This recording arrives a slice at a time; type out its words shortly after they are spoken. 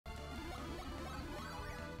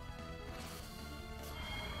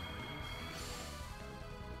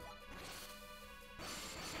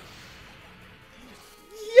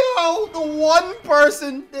the one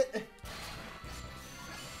person that...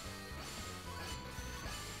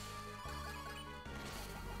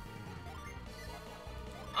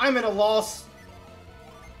 I'm at a loss.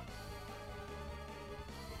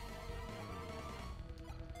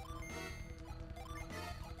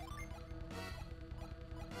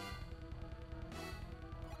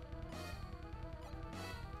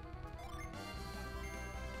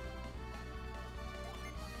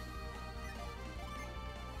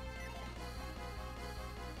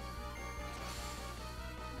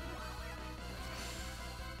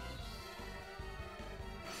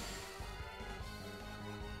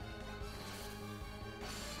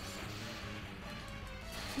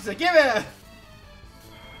 He's like, give it!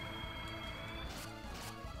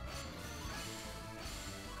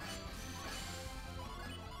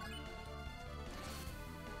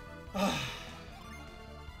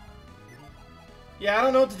 Yeah, I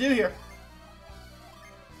don't know what to do here.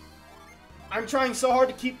 I'm trying so hard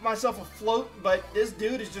to keep myself afloat, but this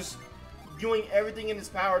dude is just doing everything in his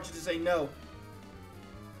power to just say no.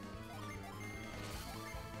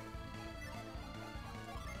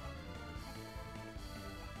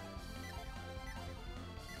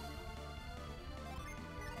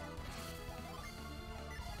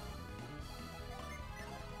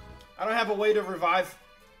 I don't have a way to revive.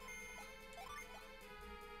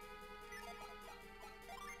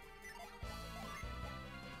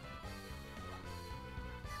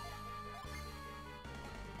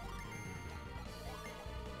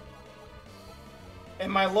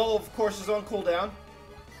 And my lull, of course, is on cooldown.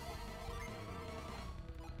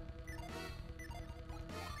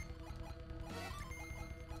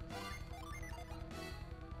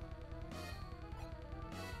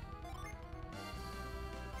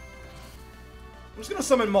 I'm just gonna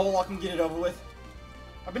summon Moloch and get it over with.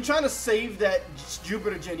 I've been trying to save that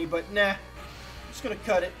Jupiter Jenny, but nah. I'm just gonna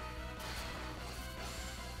cut it.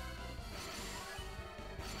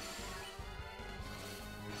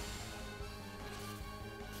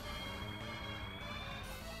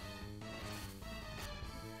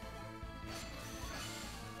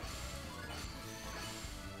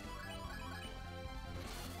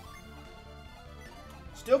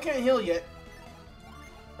 Still can't heal yet.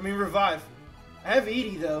 I mean, revive. I have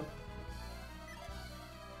Edie, though.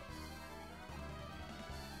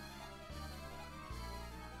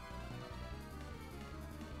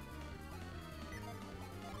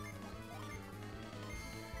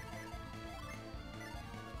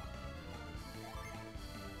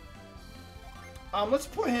 Let's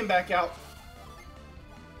put him back out.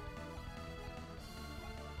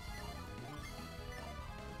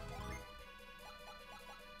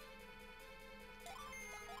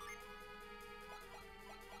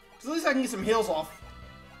 So at least I can get some heals off.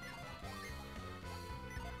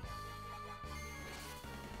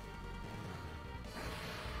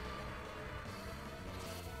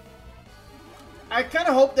 I kind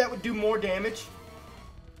of hope that would do more damage.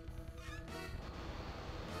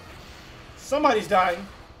 Somebody's dying.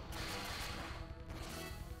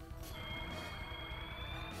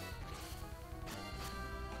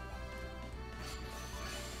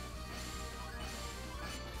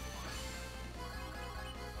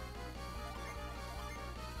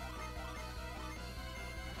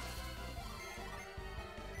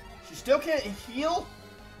 She still can't heal?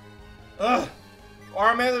 Ugh. Or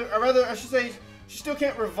I should say, she still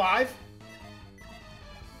can't revive.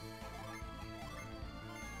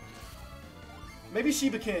 Maybe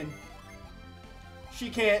Sheba can. She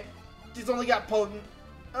can't. She's only got potent.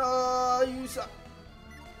 You suck.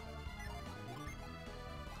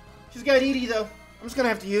 She's got Edie though. I'm just gonna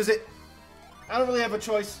have to use it. I don't really have a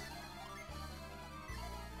choice.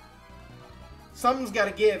 Something's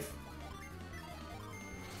gotta give.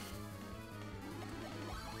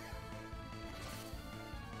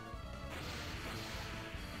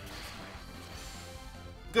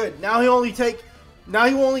 Good. Now he only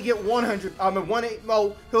get 100.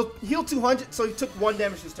 Well, he'll heal 200, so he took 1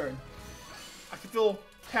 damage this turn. I can feel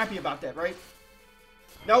happy about that, right?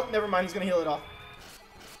 Nope, never mind. He's gonna heal it off.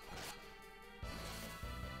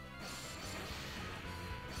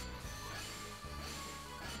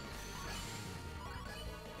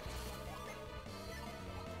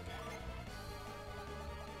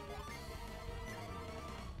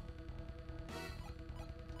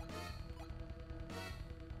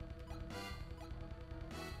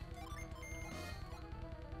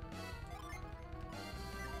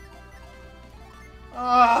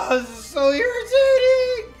 Ah, this is so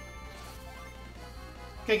irritating!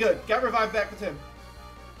 Okay, good. Got revived back with him.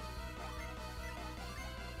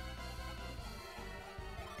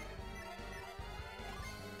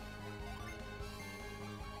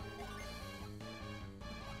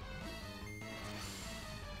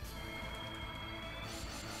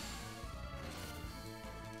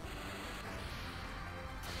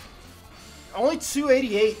 Only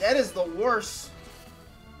 288. That is the worst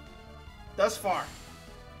thus far.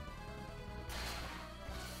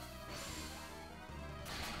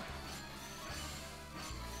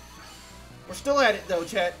 We're still at it though,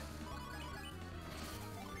 chat.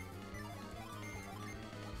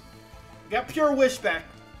 Got Pure Wish back.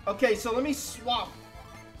 Okay, so let me swap.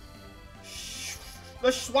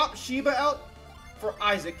 Let's swap Sheba out for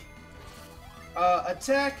Isaac.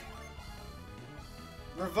 Attack.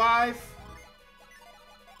 Revive.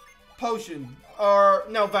 Potion. Or,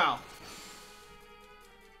 no, Vow.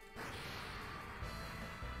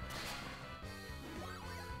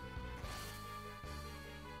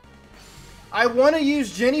 I want to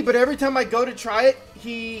use Jenny, but every time I go to try it,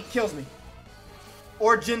 he kills me.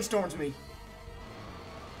 Or Jin storms me.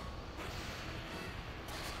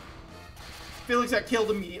 Felix got killed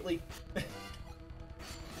immediately. This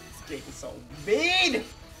game is so mean!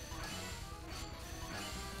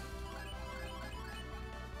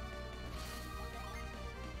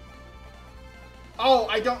 Oh,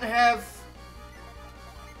 I don't have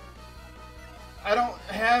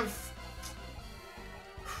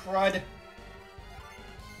crud.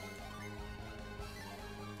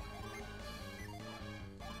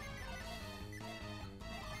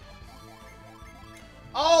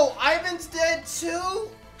 Oh, Ivan's dead too?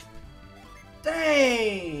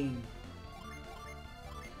 Dang.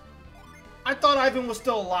 I thought Ivan was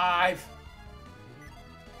still alive.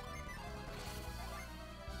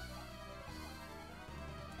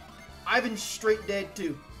 Ivan's straight dead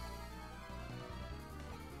too.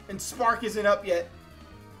 And Spark isn't up yet.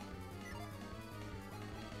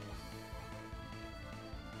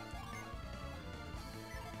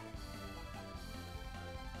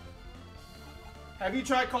 Have you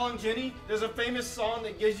tried calling Jenny? There's a famous song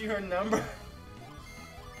that gives you her number.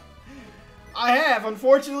 I have.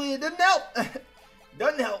 Unfortunately, it didn't help.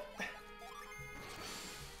 Doesn't help.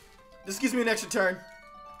 This gives me an extra turn.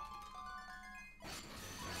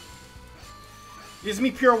 Gives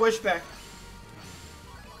me Pure Wish back.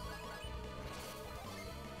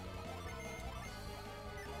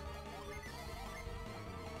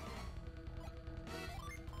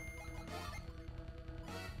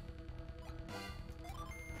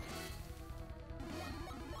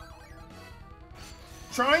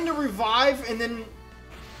 Trying to revive and then...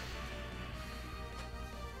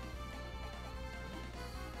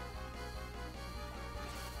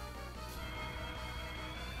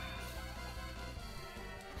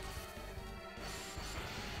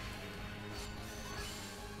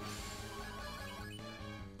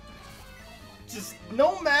 Just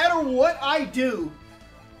no matter what I do,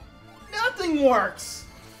 nothing works.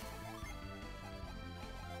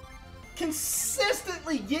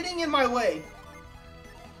 Consistently getting in my way.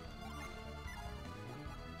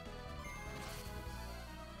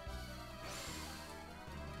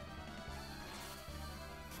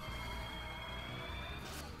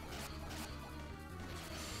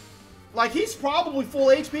 Like, he's probably full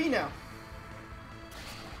HP now.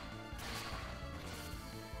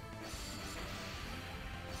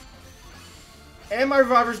 And my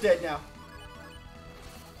Reviver's dead now.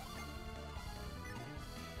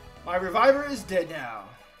 My Reviver is dead now.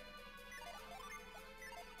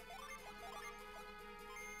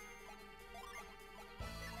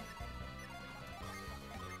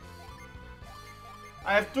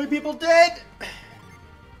 I have 3 people dead.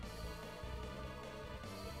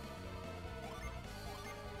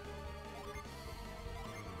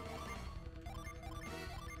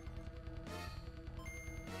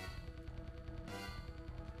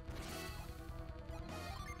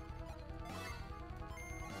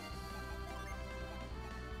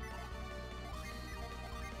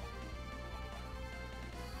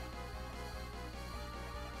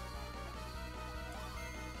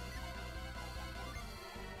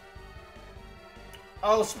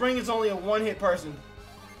 Oh, Spring is only a one-hit person.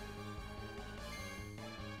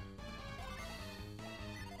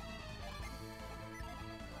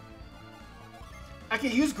 I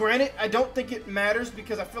can use Granite. I don't think it matters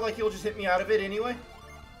because I feel like he'll just hit me out of it anyway.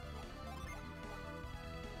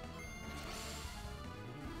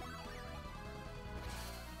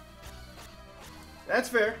 That's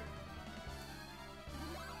fair.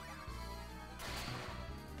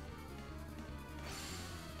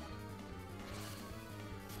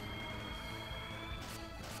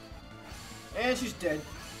 And she's dead.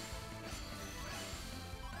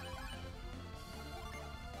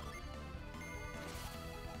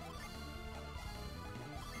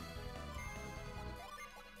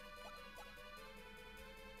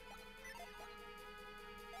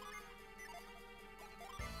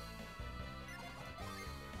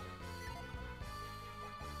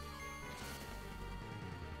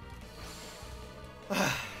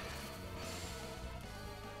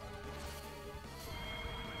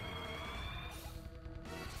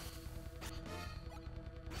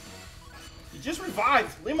 just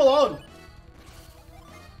revived. Leave him alone.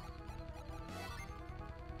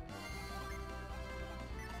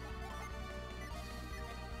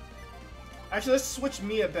 Actually, let's switch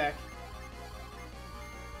Mia back.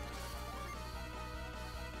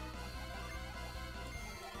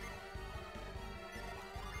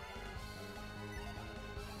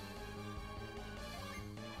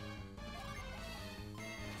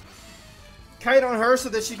 Kite on her so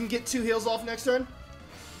that she can get 2 heals off next turn.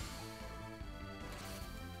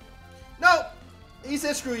 No! He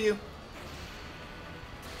said screw you.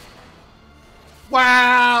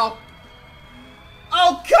 Wow!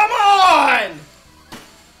 Oh, come on!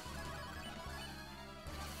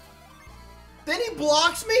 Then he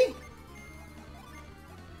blocks me?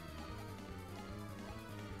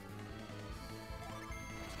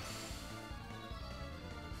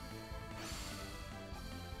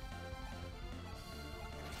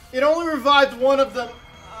 It only revived one of them.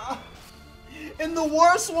 And the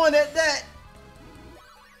worst one at that.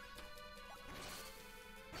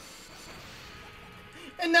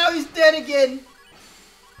 And now he's dead again.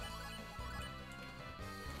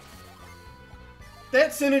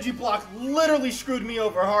 That synergy block literally screwed me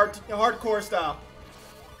over hardcore style.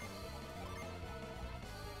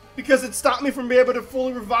 Because it stopped me from being able to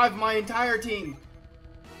fully revive my entire team.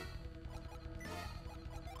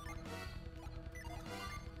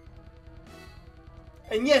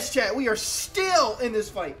 And yes, chat, we are still in this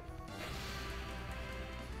fight.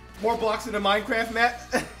 More blocks in the Minecraft map.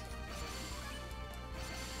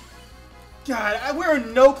 God, we're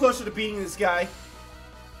no closer to beating this guy.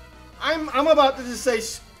 I'm about to just say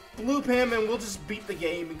bloop him and we'll just beat the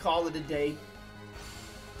game and call it a day.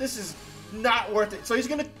 This is not worth it. So he's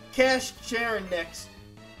gonna cash Sharon next.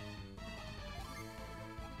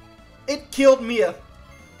 It killed Mia.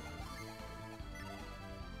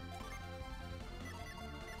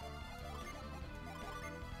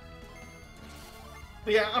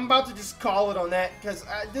 But yeah, I'm about to just call it on that because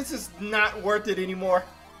this is not worth it anymore.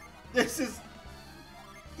 This is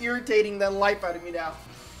irritating the life out of me now.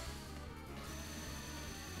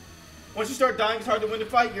 Once you start dying, it's hard to win the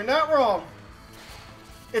fight. You're not wrong.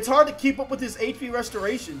 It's hard to keep up with his HP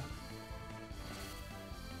restoration.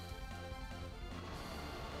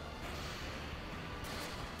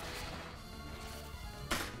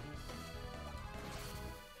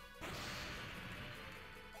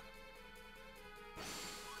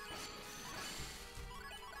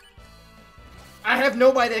 I have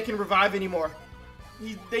nobody that can revive anymore.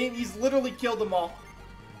 He's literally killed them all.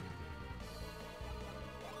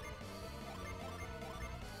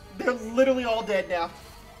 They're literally all dead now.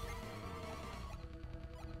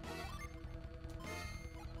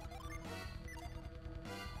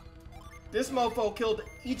 This mofo killed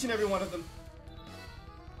each and every one of them.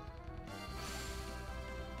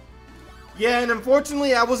 Yeah, and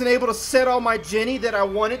unfortunately I wasn't able to set all my Jenny that I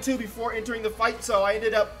wanted to before entering the fight, so I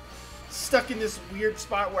ended up stuck in this weird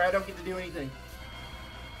spot where I don't get to do anything.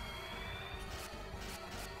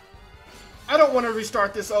 I don't want to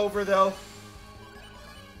restart this over, though.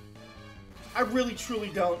 I really, truly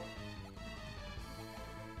don't.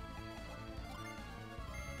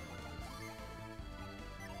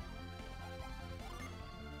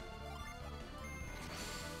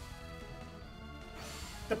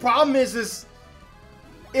 The problem is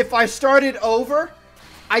if I started over,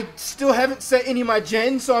 I still haven't set any of my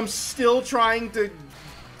gen, so I'm still trying to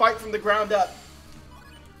fight from the ground up.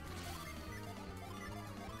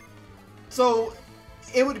 So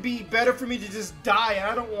it would be better for me to just die, and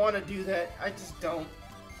I don't want to do that. I just don't.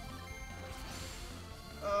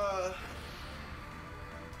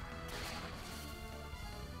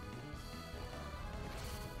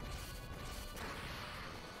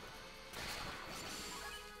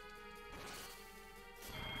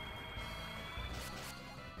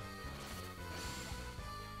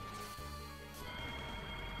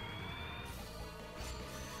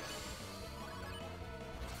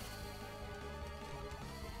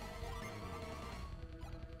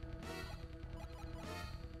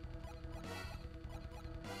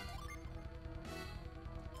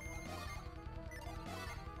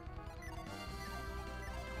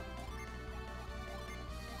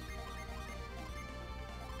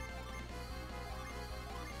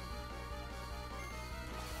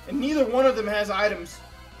 And neither one of them has items.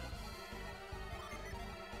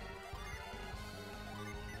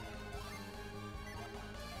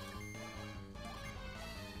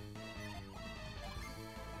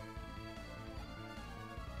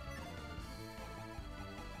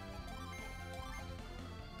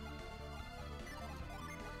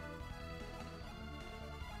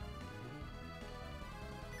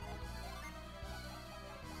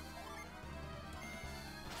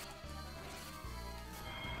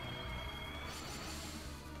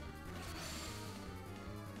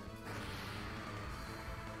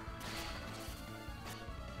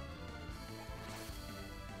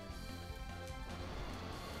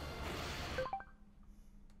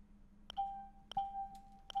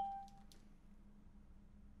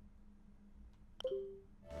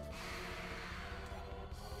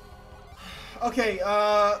 Okay,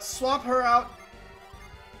 swap her out.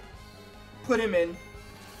 Put him in.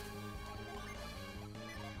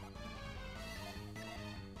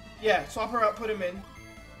 Yeah, swap her out, put him in.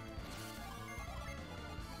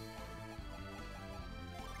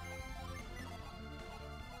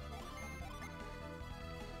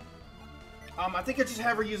 I think I just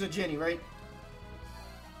have her use a Jenny, right?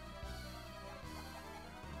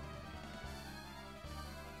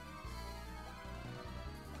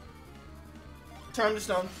 Turn to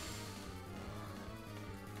stone.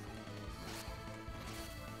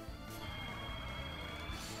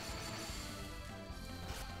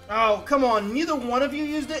 Oh, come on. Neither one of you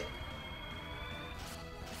used it?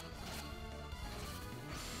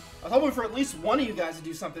 I was hoping for at least one of you guys to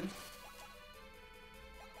do something.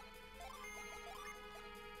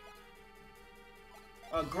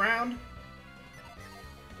 Ground.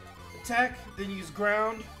 Attack, then use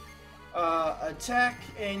ground. Attack,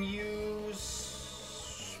 and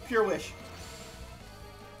use Pure Wish.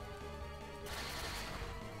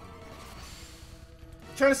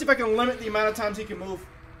 I'm trying to see if I can limit the amount of times he can move.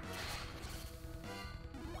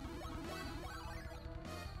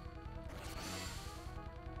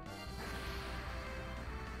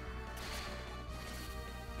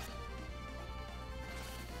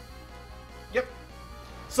 Yep.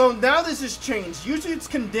 So now this has changed. Usually it's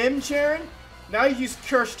Condemned Charon. Now you use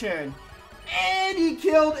Cursed Charon. And he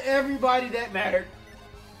killed everybody that mattered.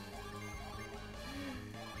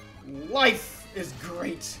 Life is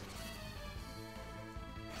great.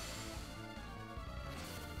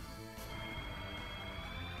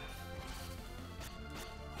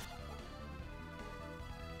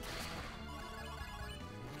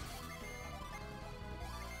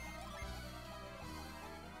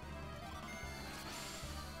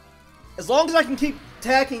 As long as I can keep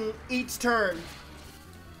attacking each turn,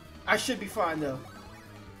 I should be fine though.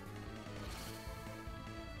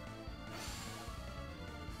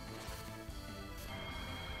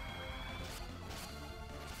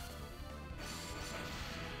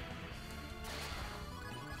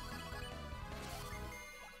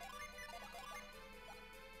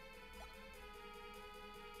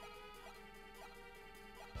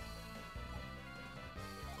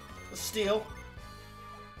 Steal.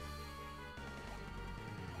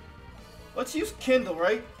 Let's use Kindle,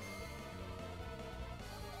 right?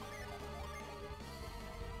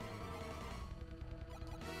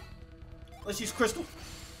 Let's use Crystal.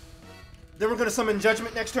 Then we're going to summon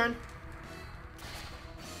Judgment next turn.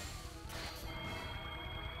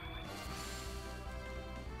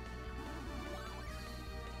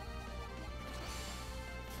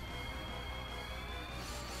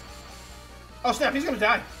 Oh snap, he's going to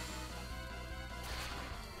die.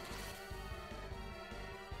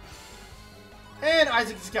 And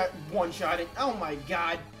Isaac just got one-shotted. Oh my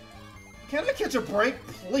god. Can I catch a break,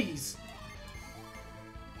 please?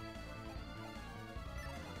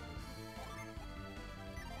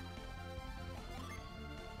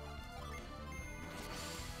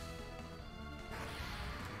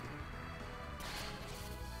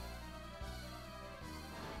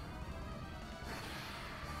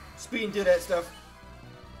 Speed and do that stuff.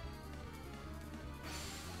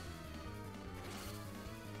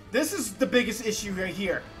 This is the biggest issue right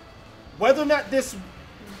here. Whether or not this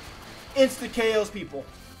insta-KOs people.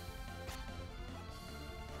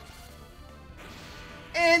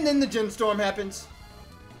 And then the Gemstorm happens.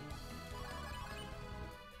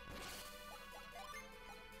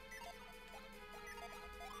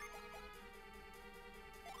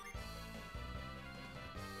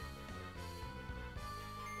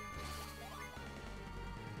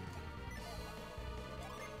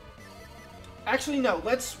 Actually, no.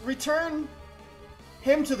 Let's return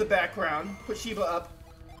him to the background. Put Shiva up.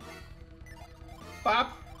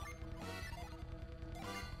 Bop.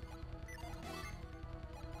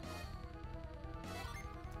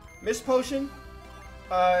 Mist Potion.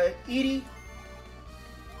 Edie.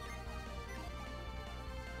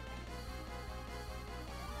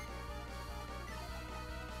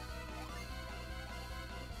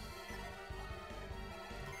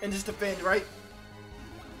 And just defend, right?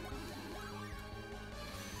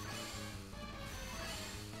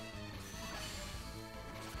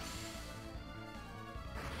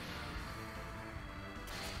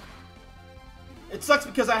 It sucks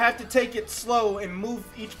because I have to take it slow and move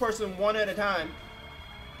each person one at a time.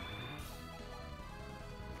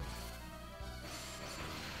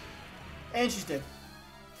 And she's dead.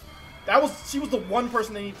 She was the one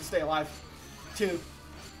person that needed to stay alive. Too.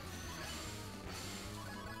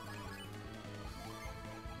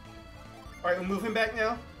 Alright, we'll move him back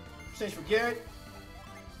now. Exchange for Garrett.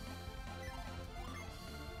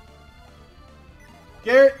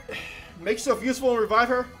 Garrett, make yourself useful and revive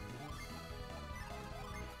her.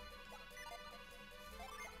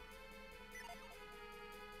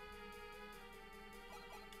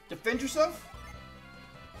 Defend yourself.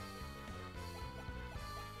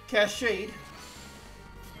 Cast Shade.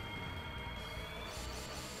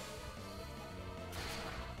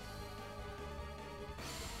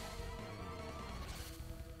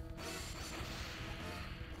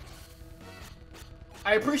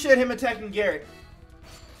 I appreciate him attacking Garrett.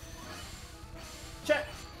 Chat,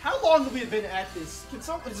 how long have we been at this?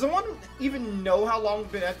 Does someone even know how long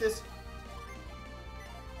we've been at this?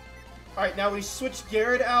 Alright, now we switch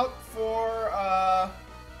Garrett out for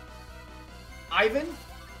Ivan.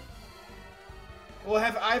 We'll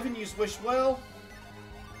have Ivan use Wish Well.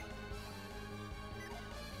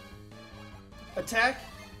 Attack.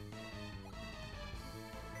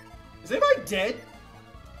 Is anybody dead?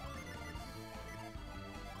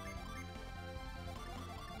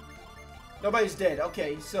 Nobody's dead.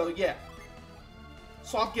 Okay, so yeah.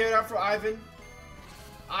 Swap Garrett out for Ivan.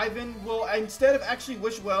 Ivan will, instead of actually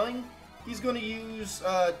Wish Welling, he's going to use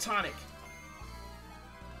Tonic.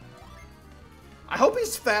 I hope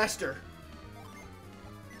he's faster.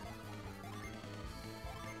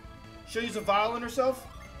 She'll use a Vial on herself.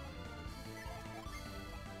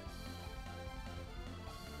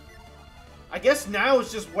 I guess now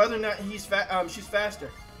it's just whether or not she's faster.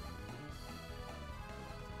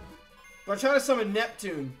 But I'm trying to summon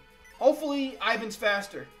Neptune. Hopefully, Ivan's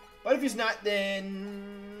faster. But if he's not,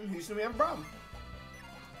 then who's gonna have a problem?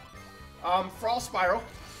 Frost Spiral.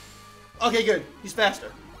 Okay, good. He's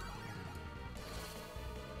faster.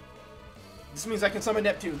 This means I can summon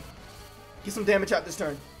Neptune. Get some damage out this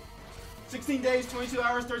turn. 16 days, 22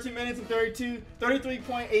 hours, 13 minutes, and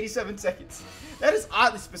 33.87 seconds. That is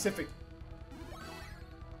oddly specific.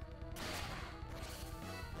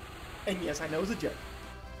 And yes, I know it's a joke.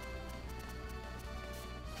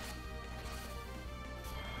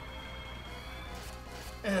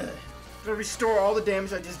 Gonna restore all the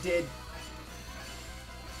damage I just did.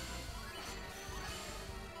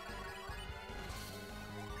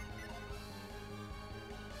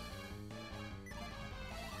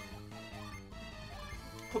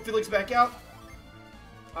 Put Felix back out.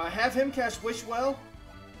 Have him cast Wish Well.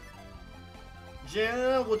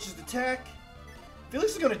 Janna will just attack.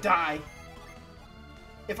 Felix is gonna die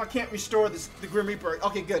if I can't restore the Grim Reaper.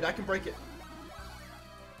 Okay, good. I can break it.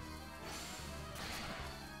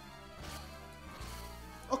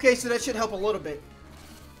 Okay, so that should help a little bit.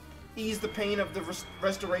 Ease the pain of the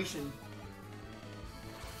restoration.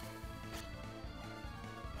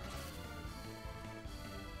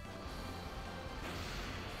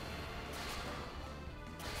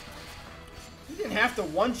 You didn't have to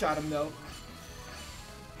one-shot him, though.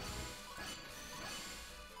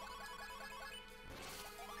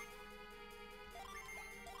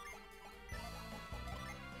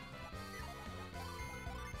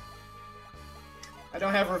 I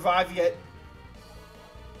don't have Revive yet.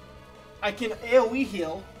 I can AoE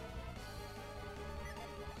heal.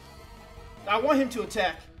 I want him to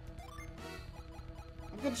attack.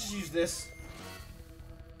 I'm gonna just use this.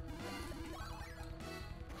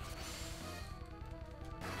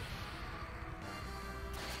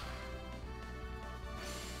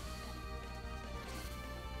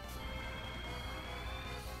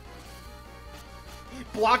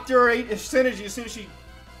 Blocked her 8 synergy as soon as she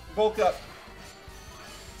woke up.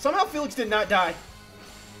 Somehow Felix did not die.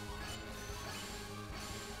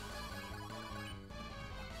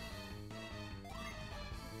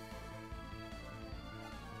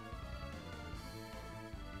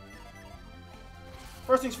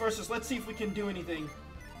 First things first is let's see if we can do anything.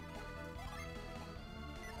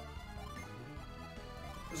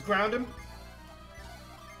 Let's ground him.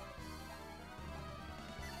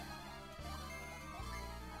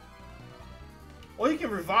 Well, you can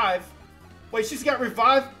revive. Wait, she's got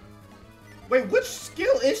Revive. Wait, which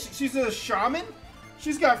skill is she? She's a Shaman?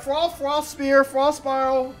 She's got Frost Spear, Frost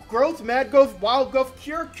Spiral, Growth, Mad Growth, Wild Growth,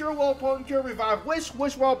 Cure, Cure Well, Potent Cure, Revive, Wish,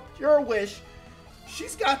 Wish Well, Cure Wish.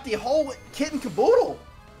 She's got the whole kit and caboodle.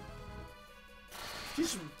 She's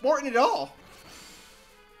sporting it all.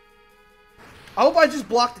 I hope I just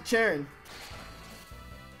blocked the Charon.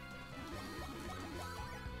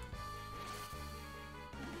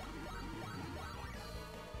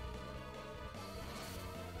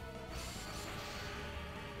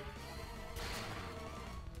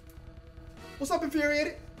 What's up,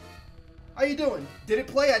 Infuriated? How you doing? Did it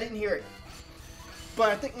play? I didn't hear it. But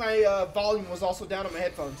I think my volume was also down on my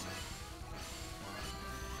headphones.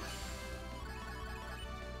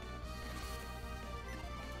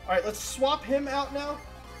 Alright, let's swap him out now.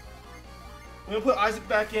 We're gonna put Isaac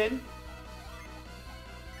back in.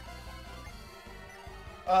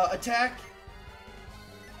 Attack.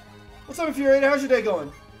 What's up, Infuriator? How's your day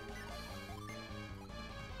going?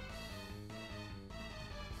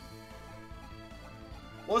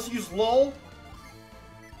 Well, let's use lull.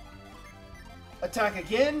 Attack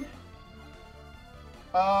again.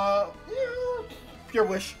 Pure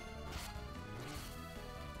wish.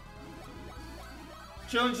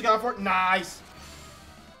 Challenge got for it. Nice.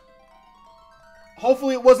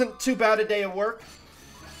 Hopefully it wasn't too bad a day of work.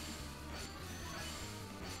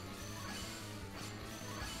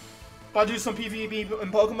 If I do some PvP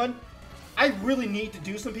in Pokemon, I really need to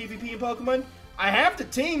do some PvP in Pokemon. I have the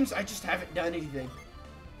teams, I just haven't done anything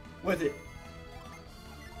with it.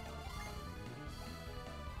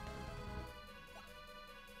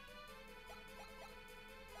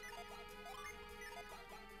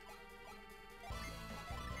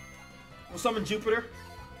 We'll summon Jupiter.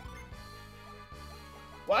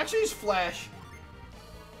 Well, actually use Flash.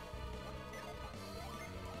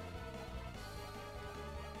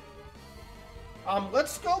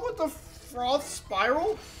 Let's go with the Froth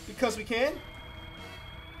Spiral, because we can.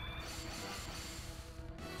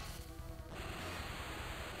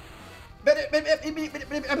 You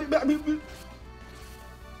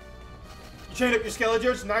trained up your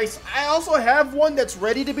Skelegers, nice. I also have one that's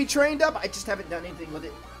ready to be trained up, I just haven't done anything with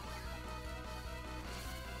it.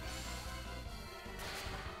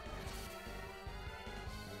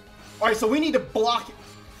 Alright, so we need to block it.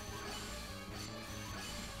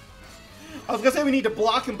 I was gonna say we need to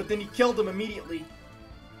block him, but then he killed him immediately.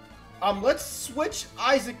 Let's switch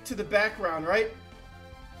Isaac to the background, right?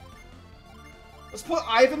 Let's put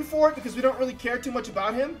Ivan for it, because we don't really care too much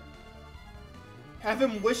about him. Have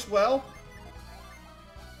him wish well.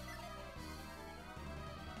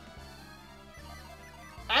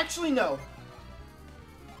 Actually, no.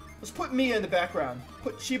 Let's put Mia in the background.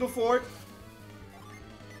 Put Shiba for it.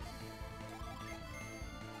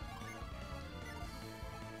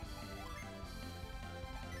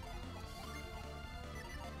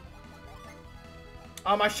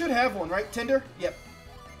 I should have one, right? Tinder? Yep.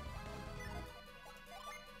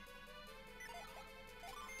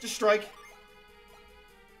 Just strike.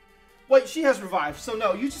 Wait, she has revive. So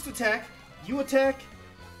no, you just attack. You attack.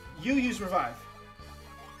 You use revive.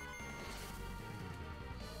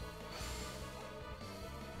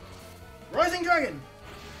 Rising Dragon!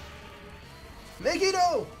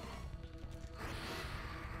 Megiddo!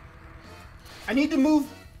 I need to move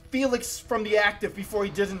Felix from the active before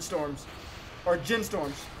he Jizen Storms. Or Jin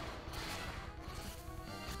Storms.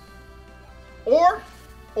 Or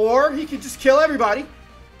he could just kill everybody.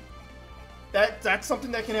 That's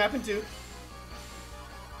something that can happen too.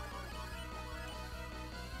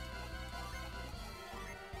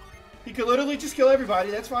 He could literally just kill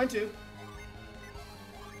everybody, that's fine too.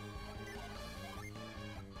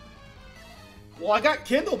 Well, I got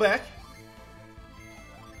Kindle back.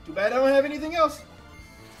 Too bad I don't have anything else.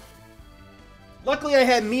 Luckily, I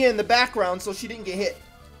had Mia in the background, so she didn't get hit.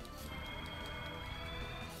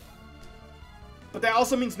 But that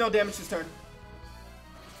also means no damage this turn.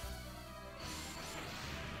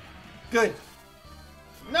 Good.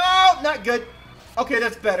 No, not good. Okay,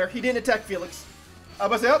 that's better. He didn't attack Felix. I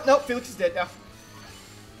was about to say, oh, no, Felix is dead now.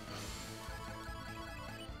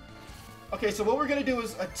 Okay, so what we're going to do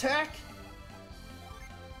is attack.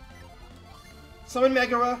 Summon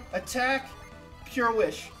Megara, attack, Pure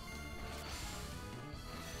Wish.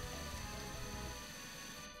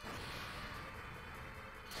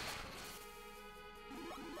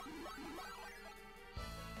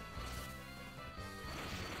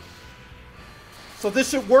 So this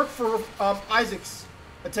should work for Isaac's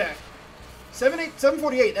attack.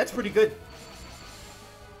 748, that's pretty good.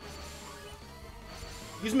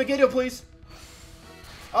 Use Megiddo, please.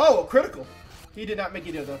 Oh, critical. He did not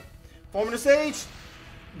Megiddo, though. Form in a Sage.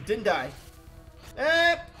 Didn't die.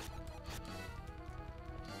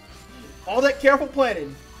 All that careful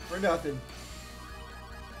planning for nothing.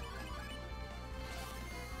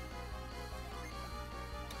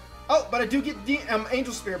 Oh, but I do get the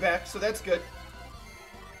Angel Spear back, so that's good.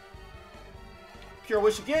 Pure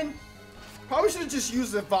Wish again. Probably should have just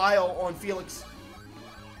used the Vial on Felix.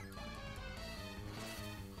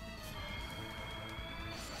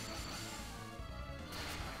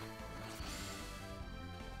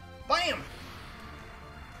 Bam!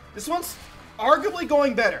 This one's arguably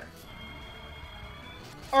going better.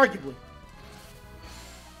 Arguably.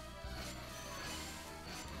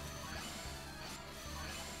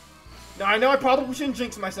 Now, I know I probably shouldn't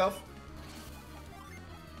jinx myself.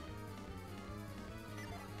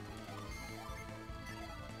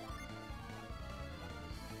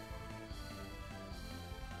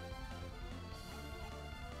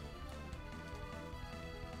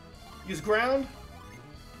 Use ground.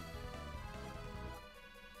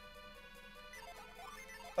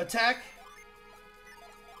 Attack.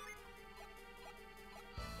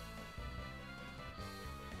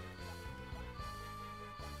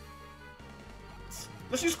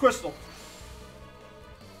 Let's use Crystal.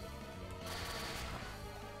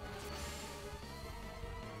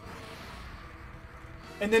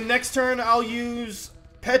 And then next turn, I'll use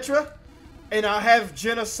Petra, and I'll have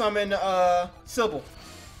Jenna summon Sybil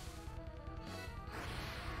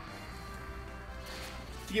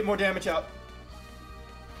to get more damage out.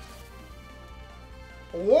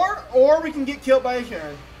 Or we can get killed by a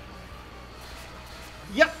Sharon.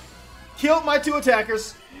 Yep, killed my 2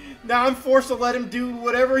 attackers. Now I'm forced to let him do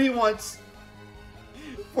whatever he wants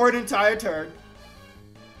for an entire turn.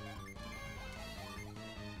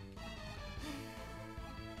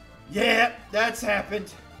 Yeah, that's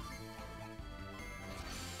happened.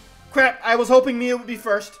 Crap, I was hoping Mia would be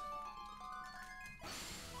first.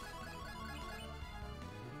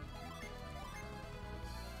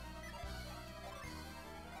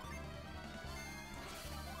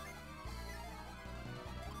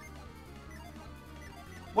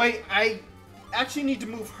 Wait, I actually need to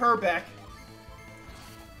move her back.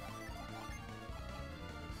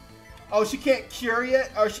 Oh, she can't cure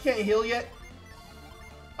yet? Or she can't heal yet?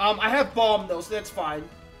 I have Balm though, so that's fine.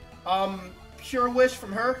 Pure Wish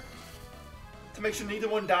from her to make sure neither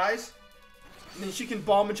one dies. And then she can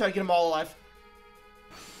Balm and try to get them all alive.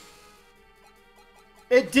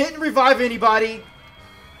 It didn't revive anybody.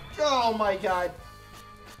 Oh my god.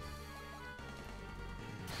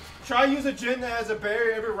 Try use a Jin that has a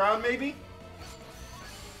barrier every round, maybe?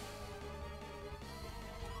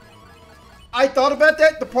 I thought about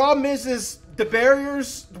that. The problem is the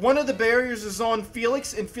barriers, one of the barriers is on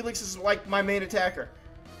Felix, and Felix is like my main attacker.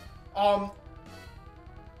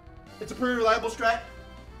 It's a pretty reliable strat.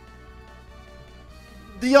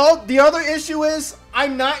 The other issue is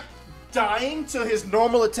I'm not dying to his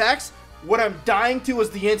normal attacks. What I'm dying to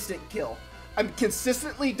is the instant kill. I'm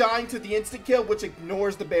consistently dying to the instant kill, which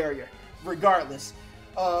ignores the barrier, regardless.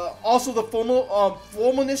 Also, the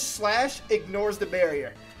fullness slash ignores the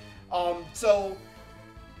barrier. So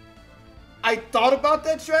I thought about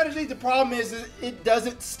that strategy. The problem is it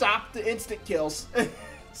doesn't stop the instant kills.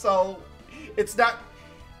 So it's not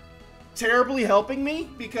terribly helping me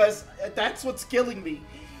because that's what's killing me.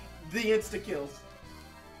 The instant kills.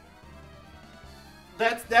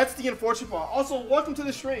 That's the unfortunate part. Also, welcome to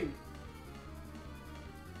the stream.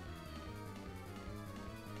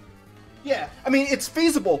 Yeah, I mean, it's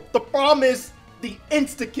feasible. The problem is the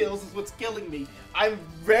insta-kills is what's killing me. I'm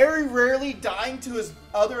very rarely dying to his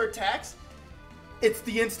other attacks. It's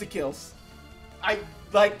the insta-kills. I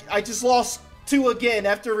just lost 2 again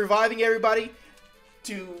after reviving everybody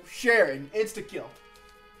to Sharon. Insta-kill.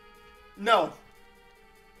 No.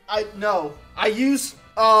 I use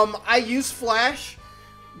Flash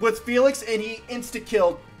with Felix and he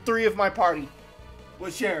insta-killed 3 of my party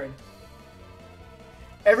with Sharon.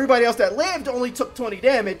 Everybody else that lived only took 20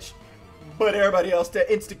 damage, but everybody else that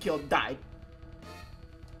insta-killed died.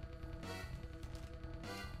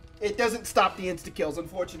 It doesn't stop the insta-kills,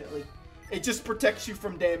 unfortunately. It just protects you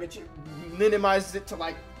from damage. It minimizes it to,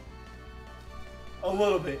 like, a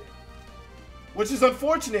little bit. Which is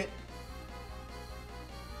unfortunate.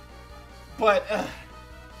 But,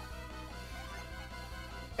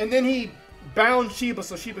 and then he bound Sheba,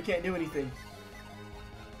 so Sheba can't do anything.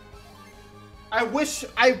 I wish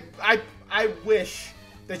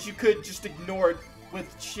that you could just ignore it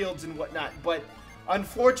with shields and whatnot, but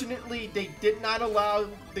unfortunately they did not allow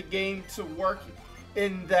the game to work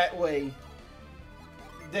in that way.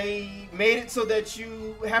 They made it so that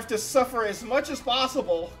you have to suffer as much as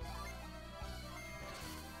possible.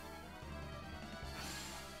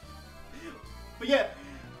 But yeah,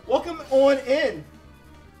 welcome on in.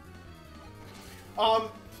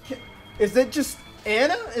 Is it just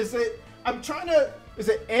Anna? Is it? I'm trying to... Is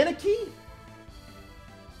it Anarchy?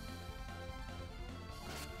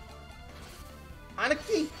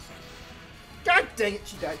 Anarchy? God dang it,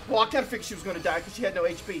 she died. Well, I kind of figured she was going to die because she had no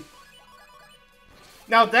HP.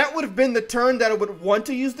 Now, that would have been the turn that I would want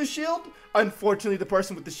to use the shield. Unfortunately, the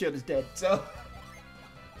person with the shield is dead, so...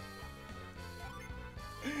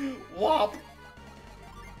 Womp.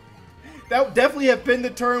 That would definitely have been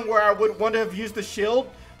the turn where I would want to have used the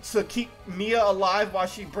shield to keep Mia alive while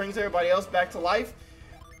she brings everybody else back to life.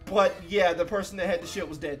 But yeah, the person that had the shield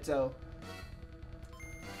was dead, so.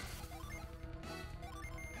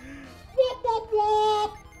 Whoop, whoop,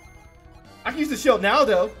 whoop. I can use the shield now,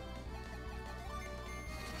 though.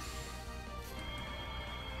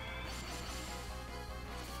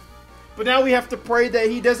 But now we have to pray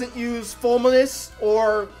that he doesn't use Fulminous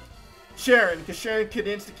or Sharon, because Sharon could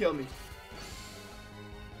insta-kill me.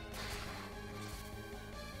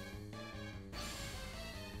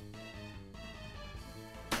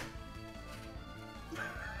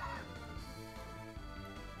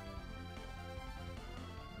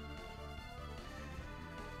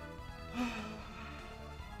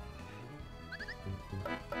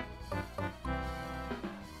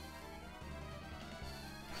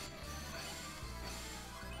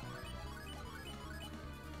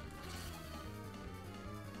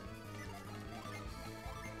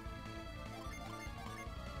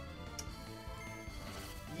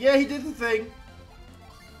 Yeah, he did the thing.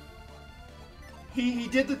 He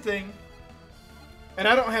did the thing. And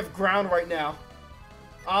I don't have ground right now.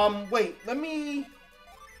 Wait, let me...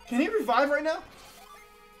 Can he revive right now?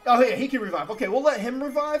 Oh, yeah, he can revive. Okay, we'll let him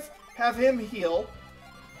revive, have him heal,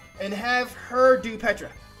 and have her do Petra.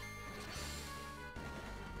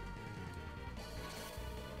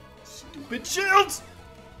 Stupid shields!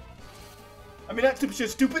 I mean, not stupid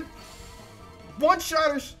shields, stupid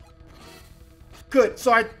one-shotters. Good,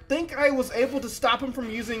 so I think I was able to stop him from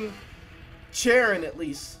using Charon at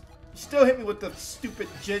least. He still hit me with the stupid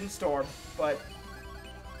Gin Storm, but...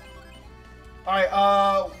 Alright,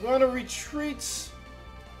 wanna retreat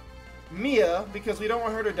Mia, because we don't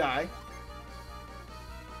want her to die.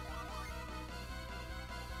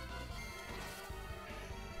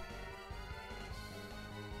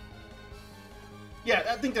 Yeah,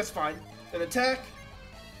 I think that's fine. An attack.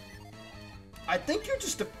 I think you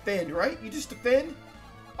just defend, right? You just defend.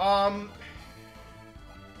 Crud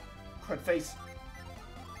face.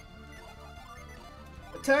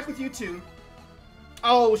 Attack with you two.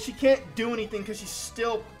 Oh, she can't do anything because she's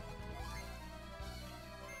still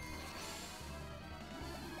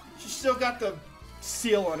got the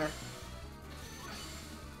seal on her.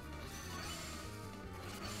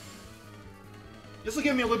 This will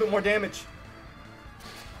give me a little bit more damage.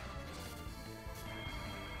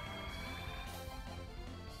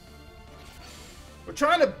 We're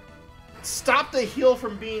trying to stop the heal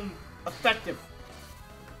from being effective.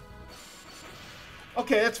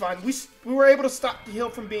 Okay, that's fine. We were able to stop the heal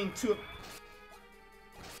from being too...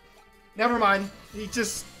 Never mind. He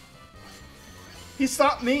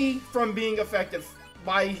stopped me from being effective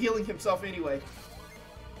by healing himself anyway.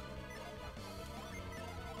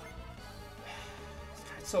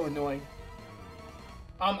 It's so annoying.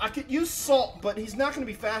 I could use Salt, but he's not going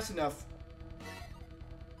to be fast enough.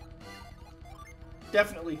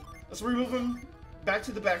 Definitely. Let's remove him back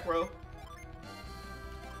to the back row.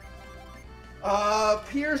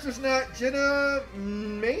 Piers does not. Jenna,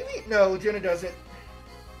 maybe? No, Jenna doesn't.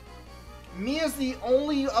 Mia's the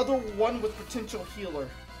only other one with potential healer.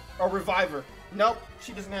 Or reviver. Nope,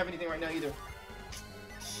 she doesn't have anything right now either.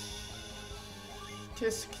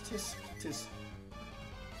 Tisk, tisk, tisk.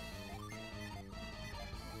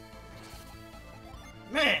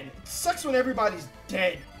 Man, it sucks when everybody's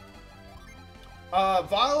dead.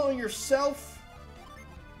 Vial on yourself.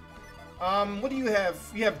 What do you have?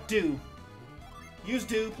 You have Dew. Use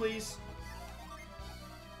Dew, please.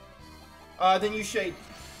 Then use Shade.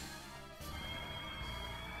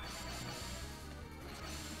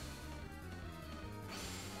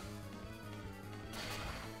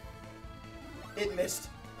 It missed.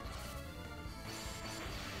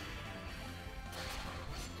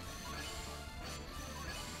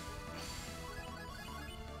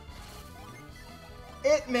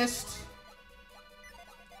 It missed.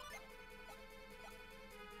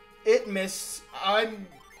 It missed. I'm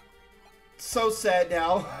so sad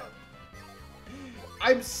now.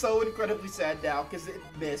 I'm so incredibly sad now because it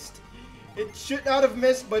missed. It should not have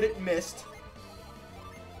missed, but it missed.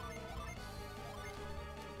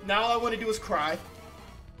 Now all I want to do is cry.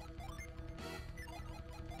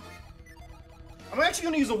 I'm actually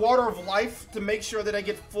going to use a Water of Life to make sure that I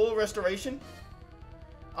get full restoration.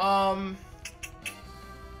 I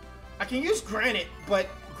can use Granite, but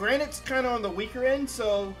Granite's kind of on the weaker end,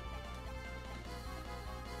 so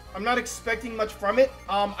I'm not expecting much from it.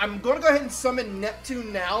 I'm going to go ahead and summon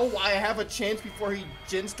Neptune now while I have a chance before he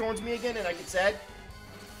Gin Storms me again and I get sad.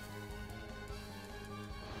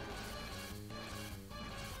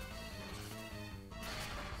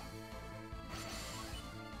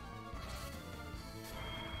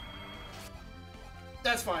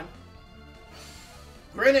 That's fine.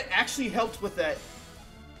 Granite actually helped with that.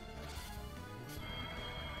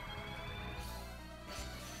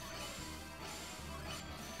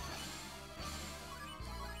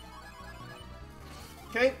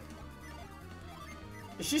 Okay.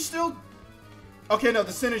 Is she still... Okay, no,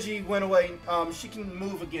 the synergy went away. She can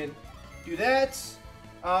move again. Do that.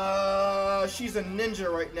 She's a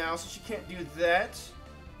ninja right now, so she can't do that.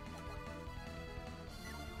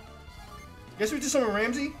 Guess we just summon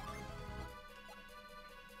Ramsey.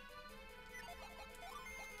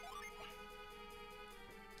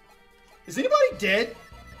 Is anybody dead?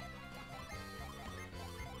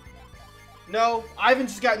 No, Ivan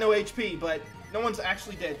just got no HP, but no one's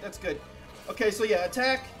actually dead. That's good. Okay, so yeah,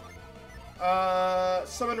 attack.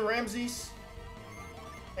 Summon Ramses.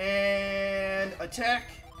 And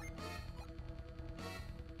attack.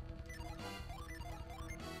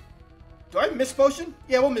 Do I miss potion?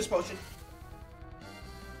 Yeah, we'll miss potion.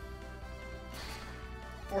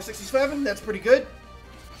 467, that's pretty good.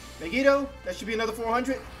 Megiddo, that should be another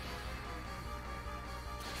 400.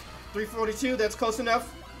 342, that's close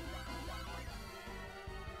enough.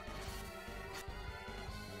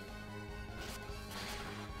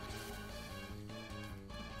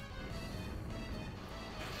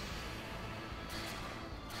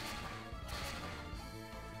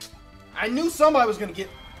 I knew somebody was going to get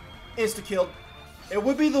insta-killed. It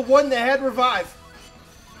would be the one that had revive.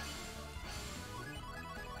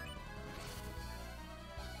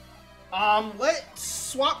 Let's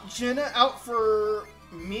swap Jenna out for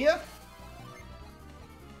Mia.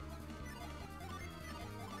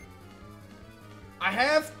 I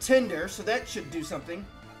have Tinder, so that should do something.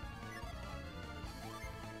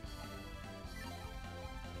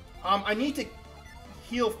 I need to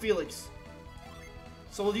heal Felix.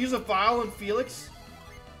 So we'll use a vial on Felix.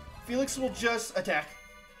 Felix will just attack.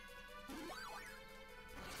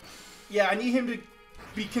 Yeah, I need him to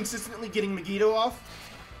be consistently getting Megiddo off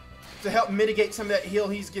to help mitigate some of that heal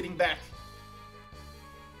he's getting back.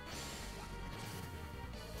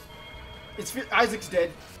 Isaac's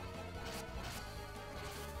dead.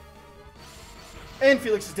 And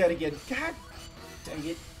Felix is dead again. God dang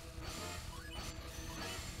it.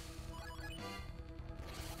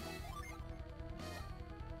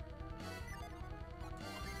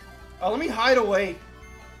 Let me hide away.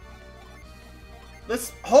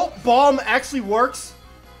 Let's hope Bomb actually works.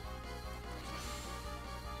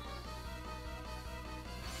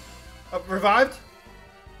 Revived?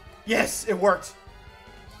 Yes, it worked.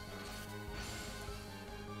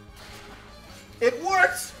 It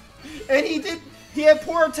worked! And he had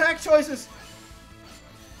poor attack choices.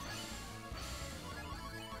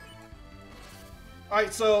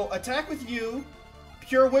 Alright, so attack with you,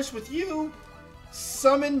 Pure Wish with you,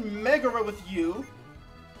 summon Megara with you.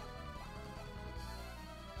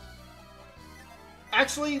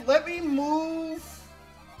 Actually, let me move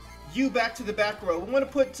you back to the back row. We want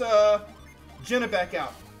to put Jenna back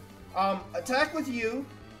out. Attack with you.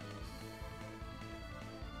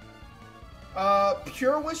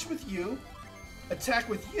 Pure Wish with you. Attack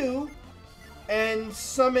with you. And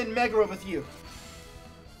summon Megara with you.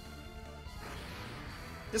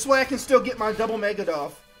 This way I can still get my double Megiddo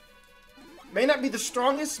off. May not be the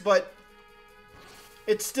strongest, but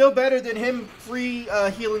it's still better than him free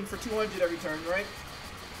healing for 200 every turn, right?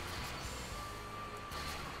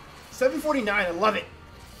 749, I love it.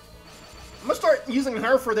 I'm gonna start using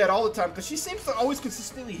her for that all the time because she seems to always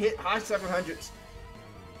consistently hit high 700s.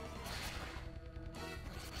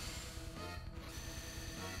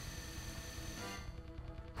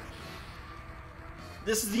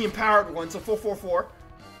 This is the empowered one, so 444.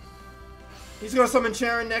 He's gonna summon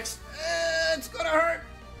Sharon next. It's gonna hurt.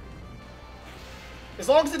 As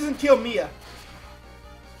long as it doesn't kill Mia.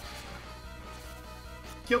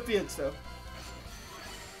 Kill Felix though.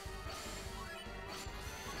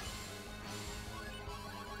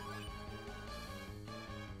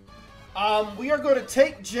 We are going to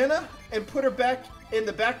take Jenna and put her back in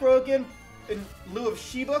the back row again in lieu of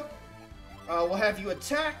Sheba. We'll have you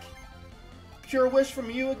attack. Pure Wish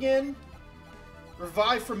from you again.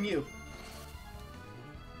 Revive from you.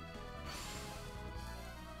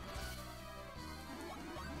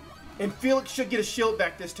 And Felix should get a shield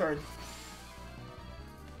back this turn.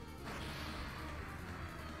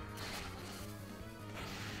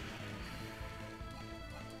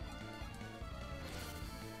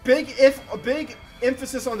 A big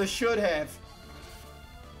emphasis on the should have.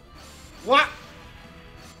 What?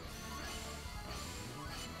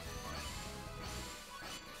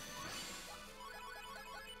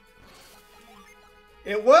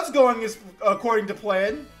 It was going as according to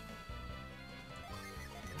plan.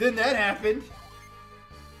 Then that happened.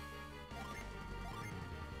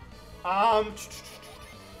 I've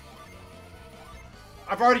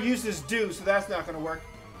already used this do, so that's not going to work.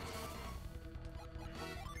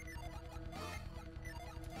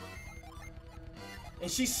 And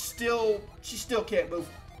she still can't move.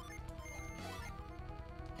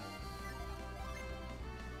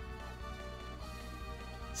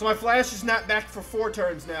 So my flash is not back for 4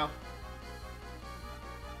 turns now.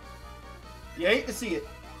 You hate to see it.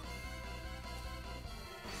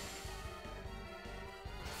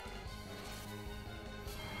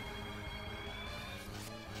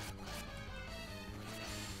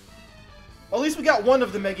 Well, at least we got one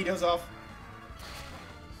of the Megiddos off.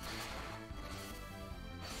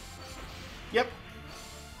 Yep.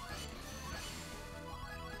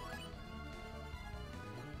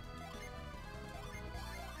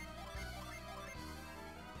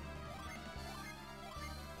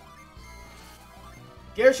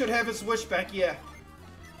 Gare should have his wish back, yeah.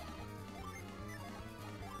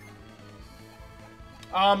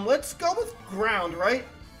 Let's go with ground, right?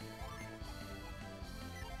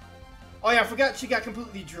 Oh yeah, I forgot she got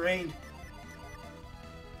completely drained.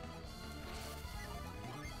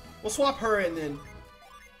 We'll swap her in then.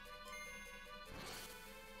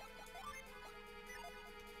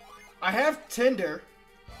 I have Tinder.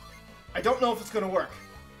 I don't know if it's gonna work.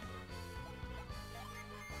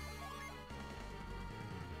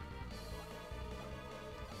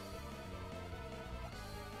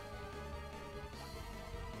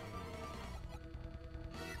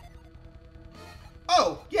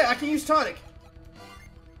 Oh, yeah, I can use tonic.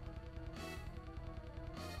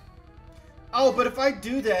 Oh, but if I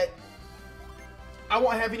do that, I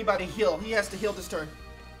won't have anybody heal. He has to heal this turn.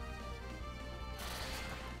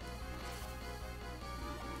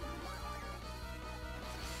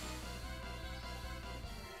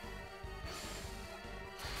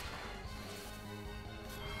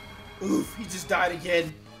 Oof, he just died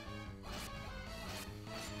again.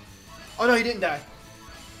 Oh no, he didn't die.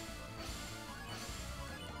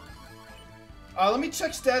 Let me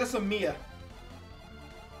check status of Mia.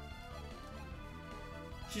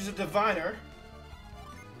 She's a diviner.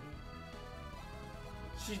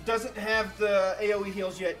 She doesn't have the AoE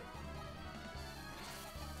heals yet.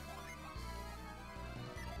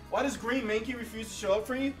 Why does Green Mankey refuse to show up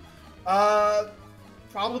for you?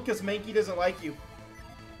 Probably because Mankey doesn't like you.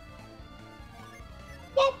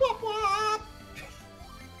 Wop, wop, wop.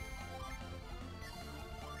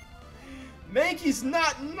 Mankey's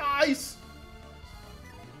not nice!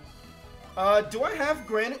 Do I have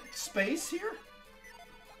granite space here?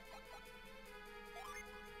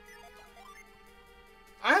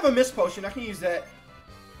 I have a mist potion. I can use that.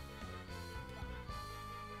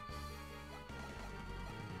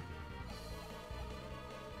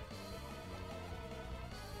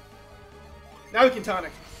 Now we can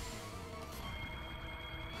tonic.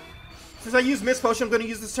 Since I used mist potion, I'm going to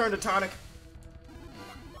use this turn to tonic.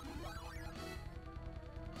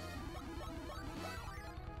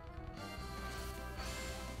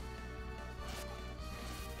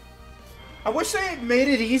 I wish they had made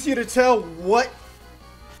it easier to tell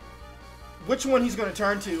which one he's going to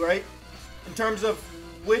turn to, right? In terms of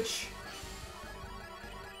which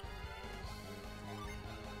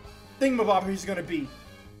thingamabobber he's going to be.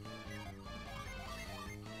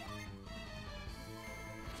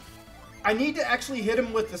 I need to actually hit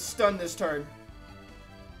him with the stun this turn.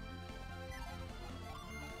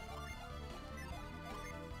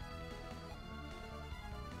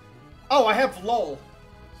 Oh, I have lull.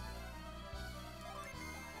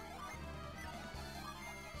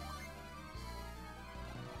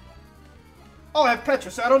 Oh, I have Petra,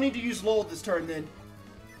 so I don't need to use lull this turn then.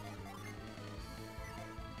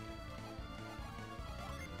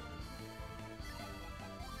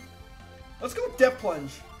 Let's go with Death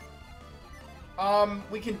Plunge.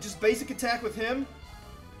 We can just basic attack with him.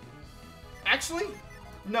 Actually,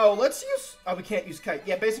 no, let's use... Oh, we can't use Kite.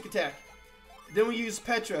 Yeah, basic attack. Then we use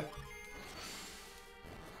Petra.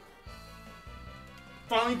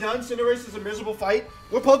 Finally done. Cinderace is a miserable fight.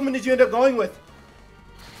 What Pokemon did you end up going with?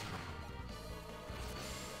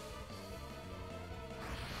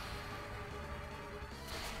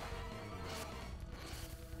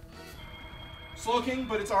 Slowking,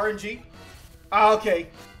 but it's RNG. Ah, okay.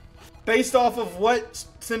 Based off of what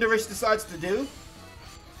Cinderace decides to do,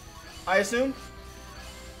 I assume.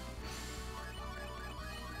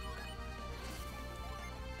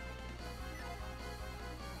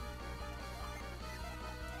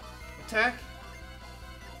 Attack.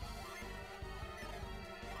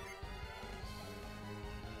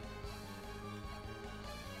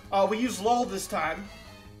 We use lull this time.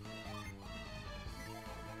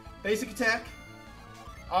 Basic attack.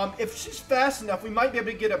 If she's fast enough, we might be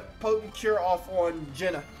able to get a potent cure off on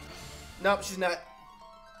Jenna. Nope, she's not.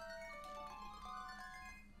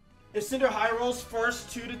 If Cinder high rolls first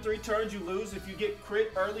 2 to 3 turns, you lose. If you get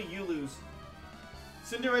crit early, you lose.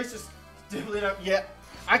 Cinderace is definitely not yet.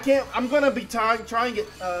 I can't. I'm gonna be trying it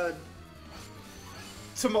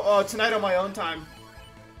tonight on my own time.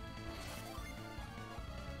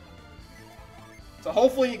 So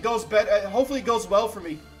hopefully it goes better. Hopefully it goes well for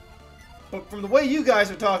me. But from the way you guys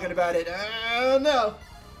are talking about it, I don't know.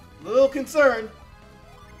 A little concerned.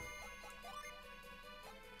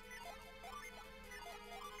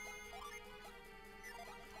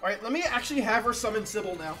 Alright, let me actually have her summon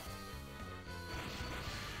Sybil now.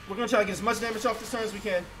 We're going to try to get as much damage off this turn as we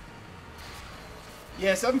can.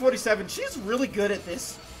 Yeah, 747. She's really good at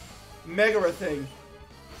this Megara thing.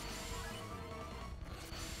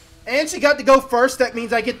 And she got to go first. That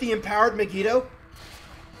means I get the empowered Megiddo.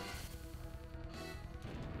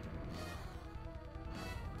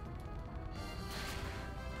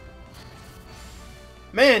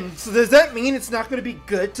 Man, so does that mean it's not going to be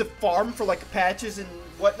good to farm for like patches and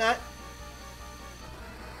whatnot?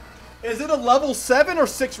 Is it a level 7 or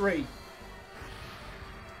 6 raid?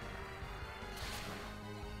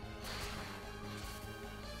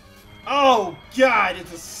 Oh god,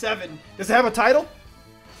 it's a 7. Does it have a title?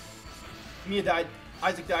 Mia died.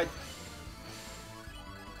 Isaac died.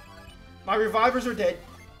 My revivers are dead.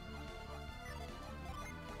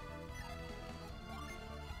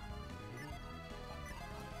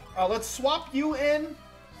 Let's swap you in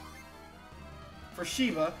for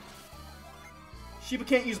Shiva. Shiva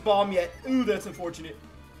can't use Bomb yet. Ooh, that's unfortunate.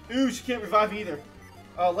 Ooh, she can't revive either.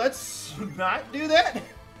 Let's not do that.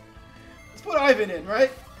 Let's put Ivan in,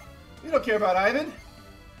 right? We don't care about Ivan.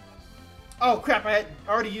 Oh, crap. I had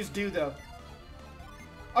already used Dew, though.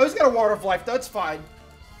 Oh, he's got a Water of Life. That's fine.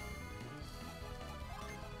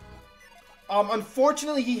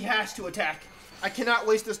 Unfortunately, he has to attack. I cannot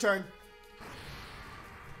waste this turn.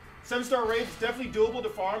 7-star raid is definitely doable to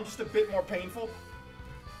farm, just a bit more painful.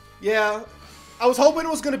 Yeah, I was hoping it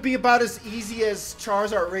was going to be about as easy as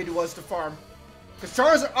Charizard raid was to farm. Because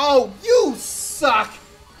Charizard... Oh, you suck!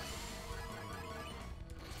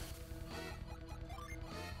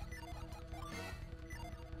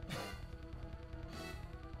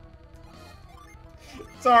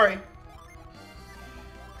 Sorry.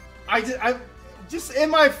 I'm just in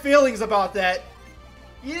my feelings about that.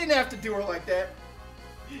 You didn't have to do her like that.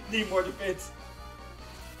 Need more defense.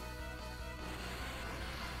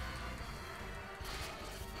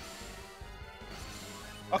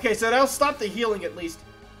 Okay, so that'll stop the healing at least.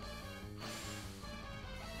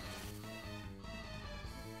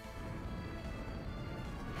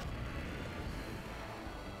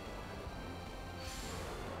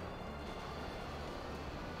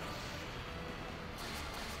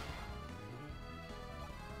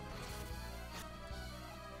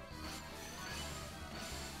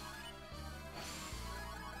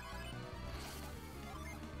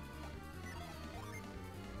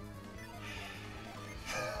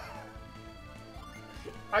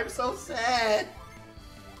 I'm so sad.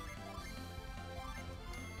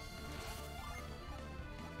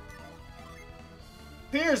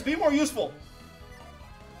 Piers, be more useful.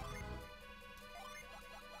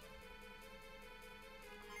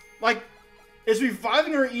 Like, is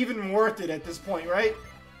reviving her even worth it at this point, right?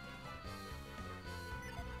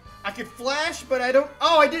 I could flash, but I don't...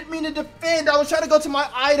 Oh, I didn't mean to defend. I was trying to go to my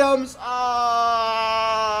items.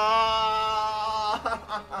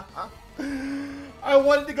 I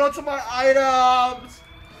wanted to go to my items.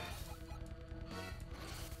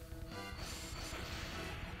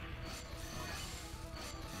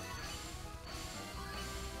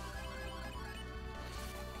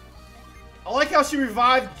 I like how she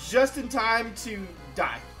revived just in time to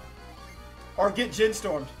die. Or get Gen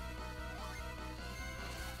Stormed.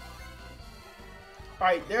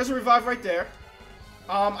 Alright, there's a revive right there.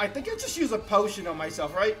 I think I just use a potion on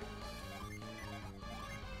myself, right?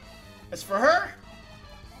 As for her,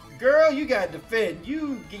 girl, you gotta defend.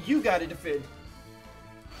 You gotta defend.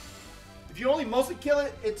 If you only mostly kill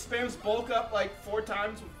it, it spams bulk up like 4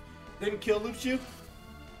 times, then kill loops you.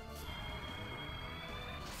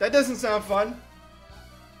 That doesn't sound fun.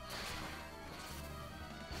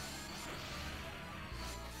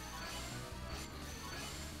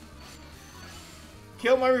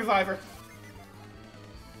 Kill my reviver.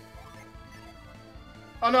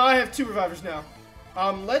 Oh no, I have 2 revivers now.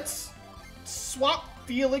 Let's swap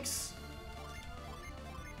Felix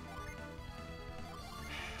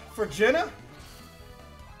for Jenna.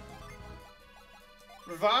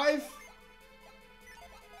 Revive.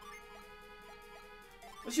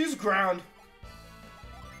 Let's use ground.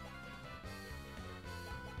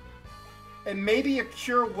 And maybe a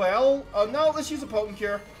cure well. Oh no, let's use a potent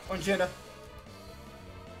cure on Jenna.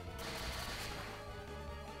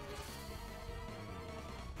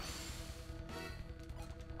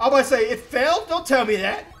 I'm about to say, it failed? Don't tell me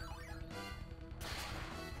that.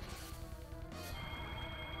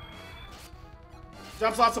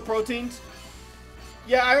 Drops lots of proteins.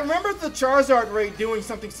 Yeah, I remember the Charizard raid doing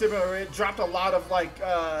something similar. It dropped a lot of, like,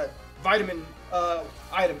 vitamin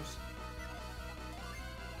items.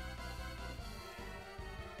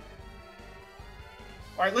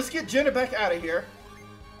 Alright, let's get Jenna back out of here.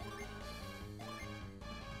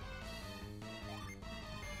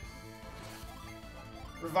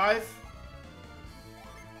 Revive.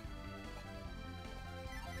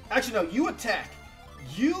 Actually, no, you attack.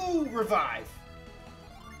 You revive.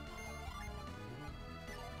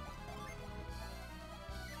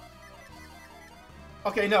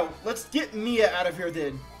 Okay, no. Let's get Mia out of here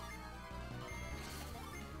then.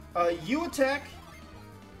 You attack.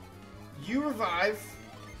 You revive.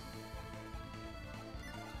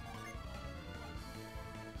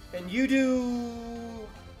 And you do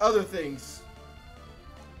other things.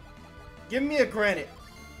 Give me a granite.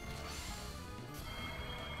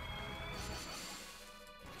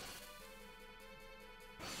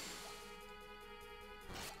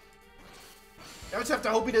 I just have to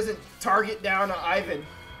hope he doesn't target down Ivan.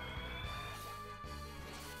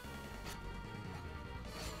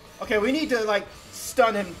 Okay, we need to, like,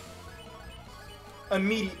 stun him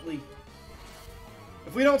immediately.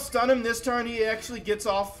 If we don't stun him this turn, he actually gets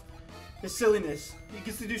off his silliness. He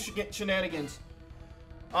gets to do shenanigans.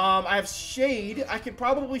 I have Shade. I could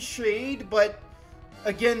probably Shade, but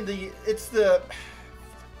again, it's the...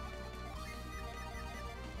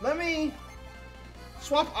 Let me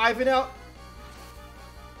swap Ivan out.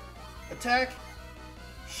 Attack.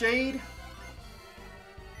 Shade.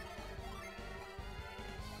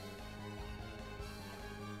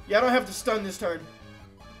 Yeah, I don't have to stun this turn.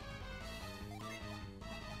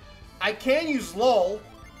 I can use lull.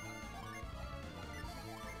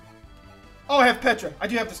 Oh, I have Petra. I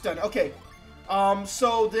do have to stun. Okay.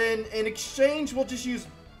 So then in exchange, we'll just use...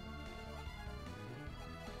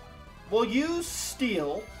 We'll use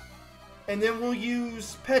Steel. And then we'll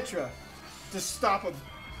use Petra to stop him.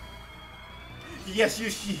 Yes,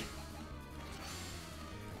 you...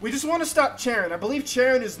 We just want to stop Charon. I believe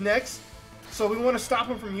Charon is next. So we want to stop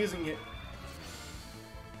him from using it.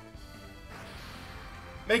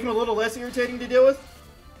 Make him a little less irritating to deal with?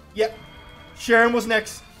 Yep. Sharon was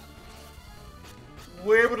next.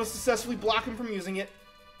 We're able to successfully block him from using it.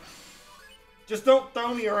 Just don't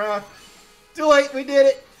throw me around. Too late, we did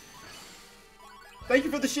it. Thank you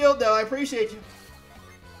for the shield, though. I appreciate you.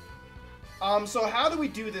 So how do we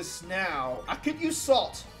do this now? I could use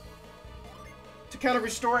Salt to kind of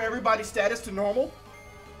restore everybody's status to normal,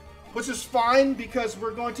 which is fine because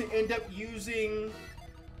we're going to end up using...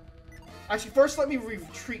 Actually, first let me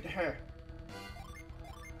retreat her.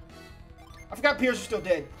 I forgot Piers are still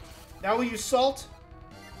dead. Now we use Salt.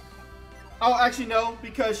 Oh, actually no,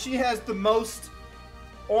 because she has the most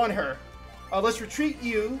on her. Let's retreat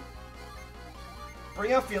you.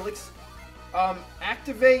 Bring out Felix.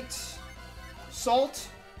 Activate Salt.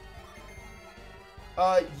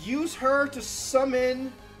 Use her to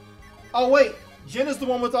summon... Oh wait, Jenna's the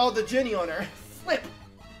one with all the Jenny on her. Flip!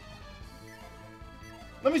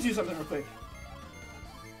 Let me do something real quick.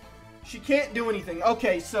 She can't do anything.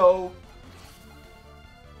 Okay, so...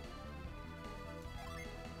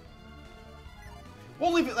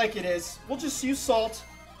 We'll leave it like it is. We'll just use Salt.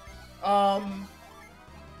 No.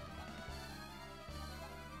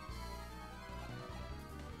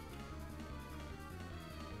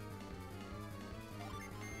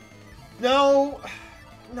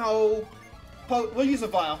 No. We'll use a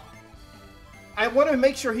vial. I want to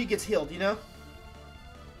make sure he gets healed, you know?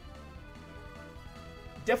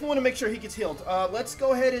 Definitely want to make sure he gets healed. Let's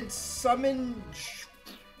go ahead and summon...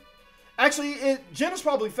 Actually, Jenna's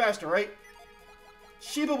probably faster, right?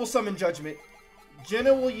 Sheba will summon Judgment.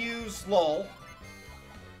 Jenna will use Lull.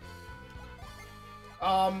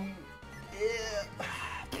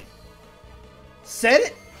 Set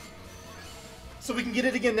it? So we can get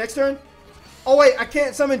it again next turn? Oh wait, I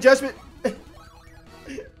can't summon Judgment.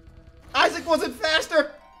 Isaac wasn't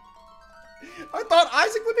faster. I thought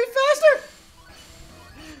Isaac would be faster.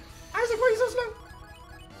 Isaac, why are you so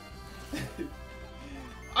slow?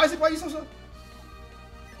 Isaac, why are you so slow?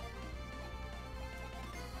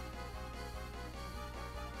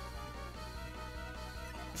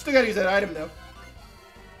 Still gotta use that item though.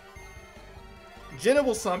 Jenna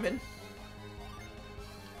will summon.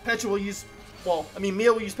 Petra will use... Well, I mean,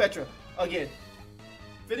 Mia will use Petra. Again.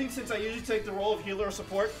 Fitting since I usually take the role of healer or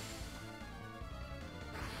support.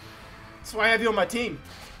 That's why I have you on my team.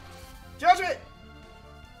 Judgment!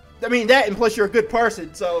 I mean, that, and plus you're a good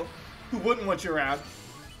person, so who wouldn't want you around?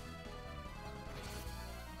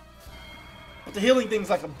 But the healing thing's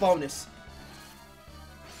like a bonus.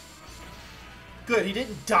 Good, he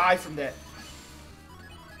didn't die from that.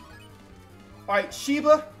 Alright,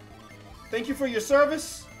 Sheba. Thank you for your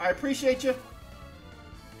service. I appreciate you.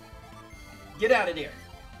 Get out of there.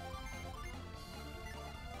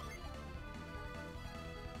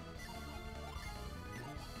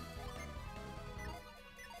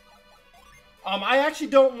 I actually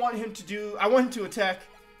don't want him to do... I want him to attack.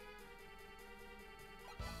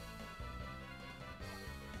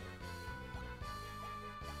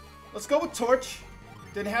 Let's go with Torch.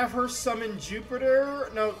 Then have her summon Jupiter.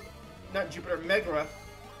 No, not Jupiter. Megara.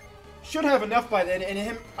 Should have enough by then. And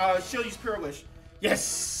him, she'll use Pure Wish.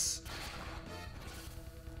 Yes!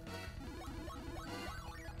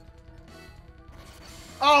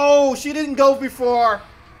 Oh, she didn't go before.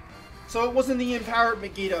 So it wasn't the empowered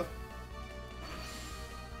Megiddo.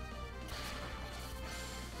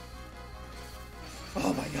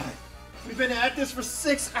 Oh my god. We've been at this for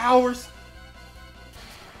 6 hours.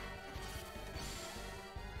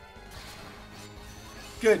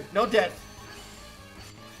 Good. No death.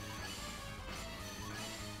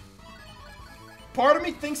 Part of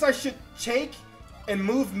me thinks I should take and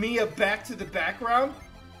move Mia back to the background.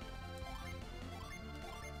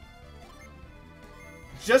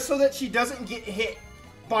 Just so that she doesn't get hit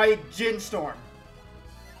by Jin Storm.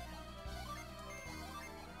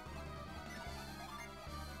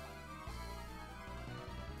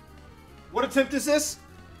 What attempt is this?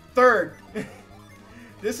 Third.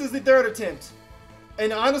 This is the third attempt.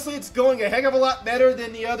 And honestly, it's going a heck of a lot better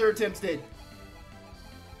than the other attempts did.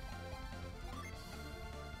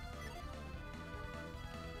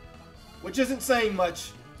 Which isn't saying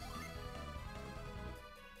much.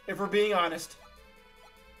 If we're being honest.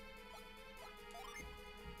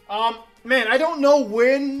 Man, I don't know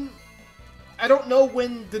when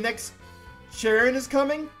the next Sharon is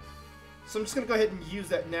coming. So I'm just gonna go ahead and use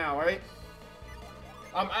that now, alright?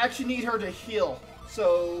 I actually need her to heal.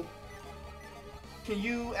 So can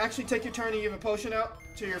you actually take your turn and give a potion out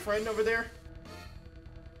to your friend over there?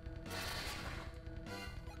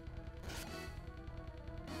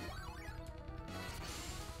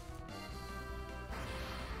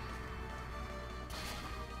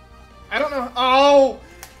 I don't know. Oh!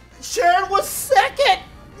 Sharon was second!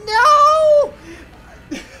 No!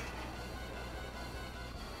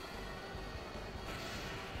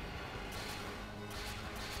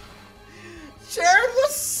 Sharon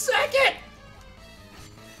was second!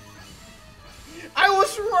 I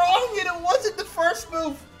was wrong and it wasn't the first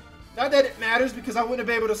move. Not that it matters because I wouldn't have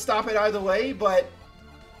been able to stop it either way, but...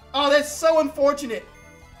 Oh, that's so unfortunate.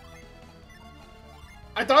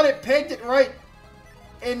 I thought it pegged it right.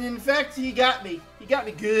 And in fact, he got me. He got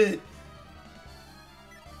me good.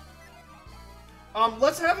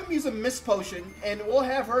 Let's have him use a Mist Potion, and we'll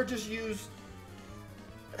have her just use...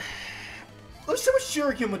 Let's see what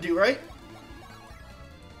Shuriken would do, right?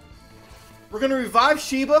 We're gonna revive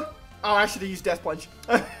Sheba. Oh, I should have used Death Punch.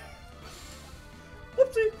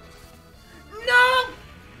 Whoopsie. No!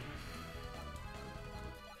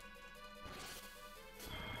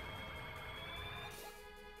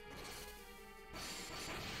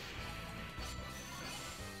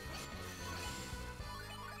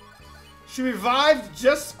 She revived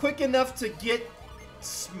just quick enough to get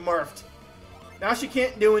smurfed. Now she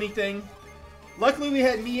can't do anything. Luckily we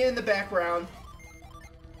had Mia in the background.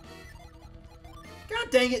 God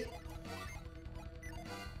dang it.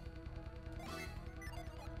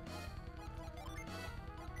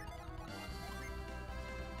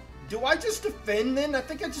 Do I just defend then? I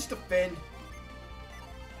think I just defend.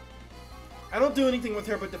 I don't do anything with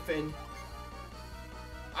her but defend.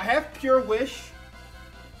 I have Pure Wish.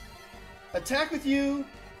 Attack with you,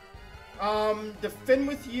 defend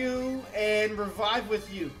with you, and revive with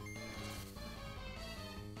you.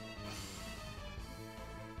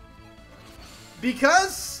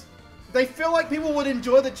 Because they feel like people would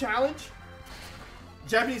enjoy the challenge.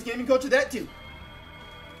 Japanese gaming coach of that too.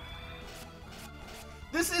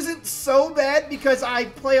 This isn't so bad because I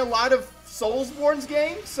play a lot of Soulsborne's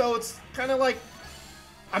games, so it's kind of like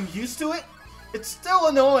I'm used to it. It's still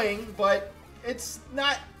annoying, but it's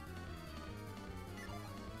not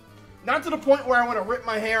to the point where I want to rip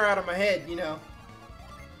my hair out of my head, you know.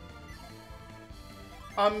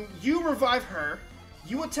 You revive her.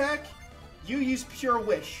 You attack. You use Pure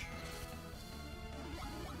Wish.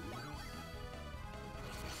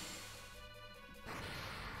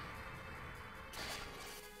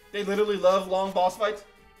 They literally love long boss fights.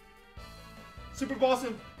 Super boss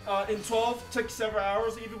in 12 took several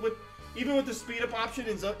hours, even with the speed up option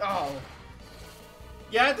in oh.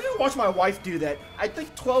 Yeah, I didn't watch my wife do that. I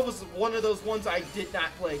think 12 was one of those ones I did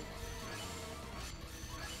not play.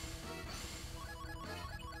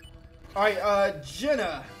 Alright,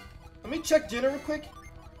 Jenna. Let me check Jenna real quick.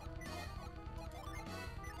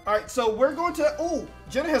 All right, so we're going to. Oh,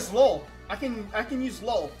 Jenna has lull. I can use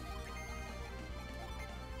lull.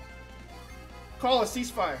 Call a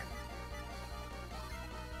ceasefire.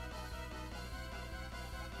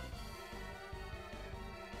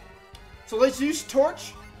 So let's use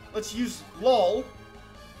torch. Let's use lull.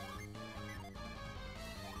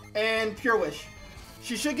 And Pure Wish.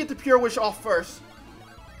 She should get the Pure Wish off first.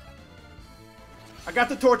 I got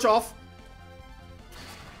the torch off.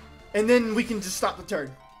 And then we can just stop the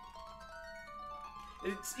turn.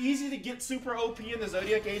 It's easy to get super OP in the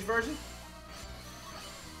Zodiac Age version.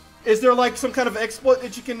 Is there like some kind of exploit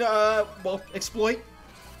that you can, well, exploit?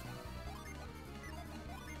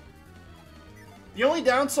 The only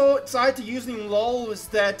downside to using lull is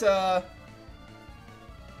that,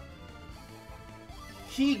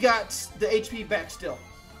 he got the HP back still.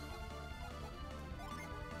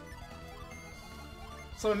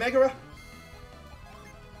 So Megara.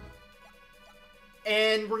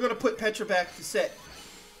 And we're going to put Petra back to set.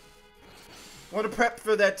 Want to prep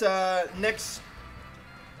for that next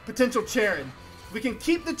potential Charon. We can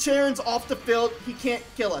keep the Charons off the field. He can't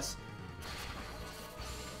kill us.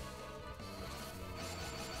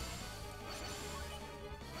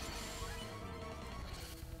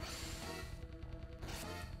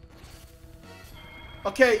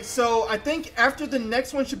 Okay, so I think after the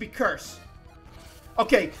next one should be Curse.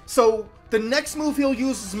 Okay, so the next move he'll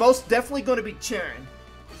use is most definitely going to be Charon.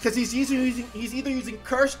 Because he's either using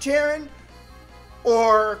Curse Charon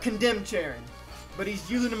or Condemn Charon. But he's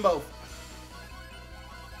using them both.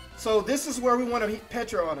 So this is where we want to hit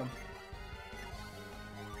Petra on him.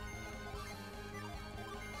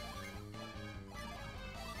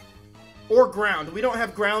 Or ground. We don't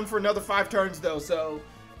have ground for another 5 turns though, so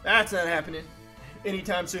that's not happening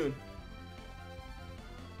anytime soon.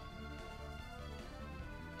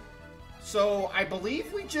 So I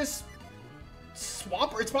believe we just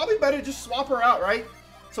swap her. It's probably better to just swap her out, right?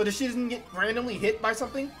 So that she doesn't get randomly hit by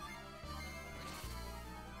something.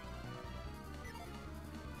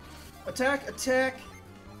 Attack, attack.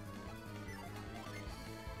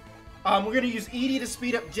 We're going to use Edie to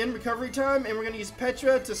speed up Jin recovery time, and we're going to use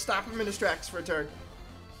Petra to stop him in his tracks for a turn.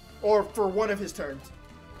 Or for one of his turns.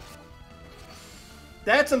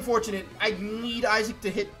 That's unfortunate. I need Isaac to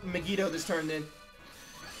hit Megiddo this turn then.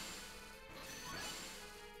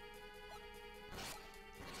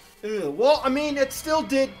 Ugh. Well, I mean, it still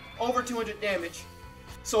did over 200 damage.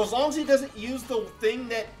 So as long as he doesn't use the thing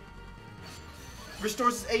that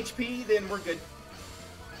restores his HP, then we're good.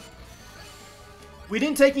 We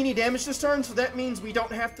didn't take any damage this turn, so that means we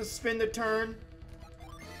don't have to spend the turn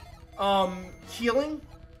healing.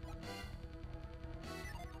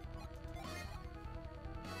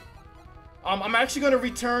 I'm actually going to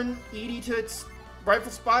return Edie to its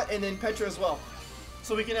rightful spot, and then Petra as well.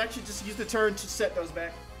 So we can actually just use the turn to set those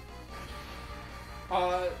back.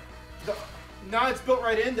 Now it's built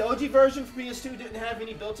right in. The OG version for PS2 didn't have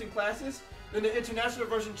any built-in classes. Then the international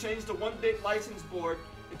version changed the one big license board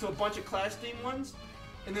into a bunch of class themed ones.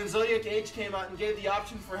 And then Zodiac Age came out and gave the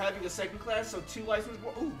option for having a second class, so 2 license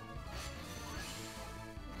boards. Ooh.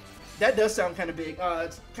 That does sound kind of big.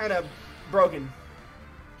 It's kind of broken.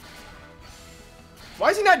 Why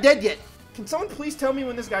is he not dead yet? Can someone please tell me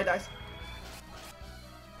when this guy dies?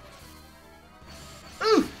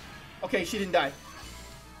 Ooh! Okay, she didn't die.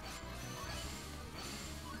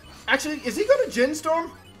 Actually, is he going to Jin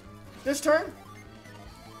Storm this turn?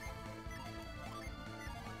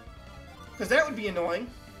 Because that would be annoying.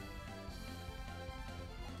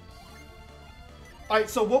 Alright,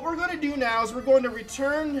 so what we're going to do now is we're going to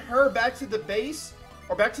return her back to the base,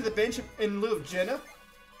 or back to the bench in lieu of Jenna.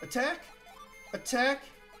 Attack. Attack.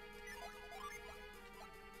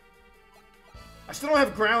 I still don't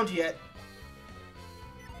have ground yet.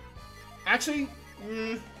 Actually,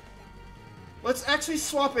 let's actually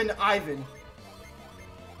swap in Ivan.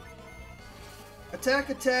 Attack,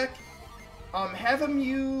 attack. Have him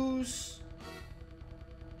use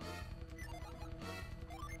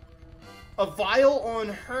a vial on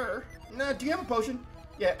her. Nah, do you have a potion?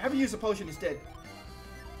 Yeah, have her use a potion instead.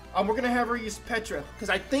 We're gonna have her use Petra, because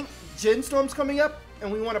I think Jin Storm's coming up,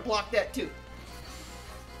 and we want to block that too.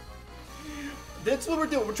 That's what we're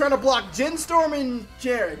doing. We're trying to block Jin Storm and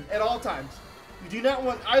Charon at all times. We do not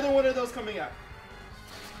want either one of those coming up.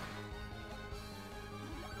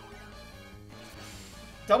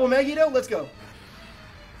 Double Megiddo, let's go.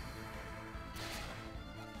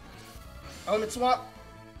 Element swap.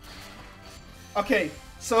 Okay,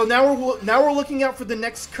 so now we're looking out for the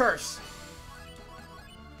next curse.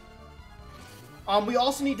 We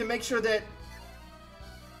also need to make sure that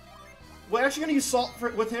we're actually going to use Salt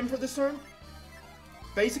with him for this turn.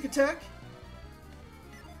 Basic attack.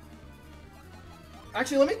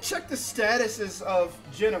 Actually, let me check the statuses of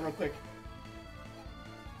Jenna real quick.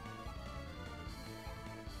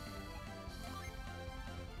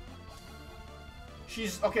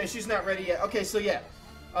 Okay, she's not ready yet. Okay, so yeah.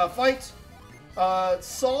 Fight.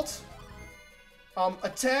 Salt.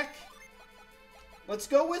 Attack. Let's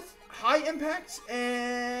go with high impact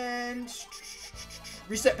and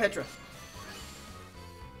reset Petra.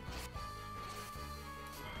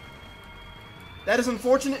 That is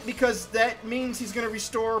unfortunate because that means he's going to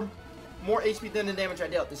restore more HP than the damage I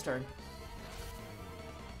dealt this turn.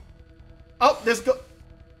 Oh,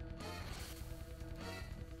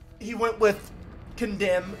 he went with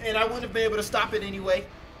Condemn, and I wouldn't have been able to stop it anyway.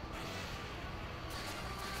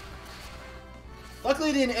 Luckily,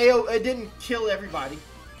 it didn't kill everybody.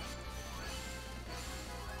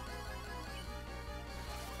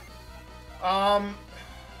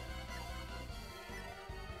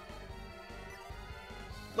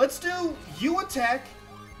 Let's do you attack,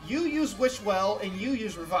 you use Wish Well, and you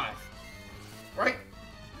use Revive. Right?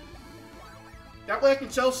 That way I can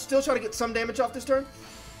still try to get some damage off this turn.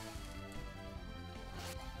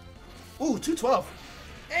 Ooh, 212.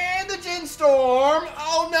 And the Gin Storm!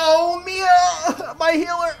 Oh no, Mia! My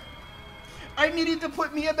healer! I needed to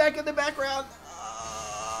put Mia back in the background.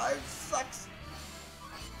 It sucks.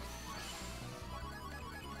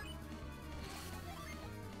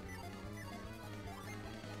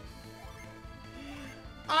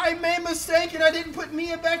 I made a mistake and I didn't put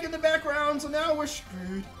Mia back in the background, so now we're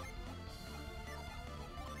screwed.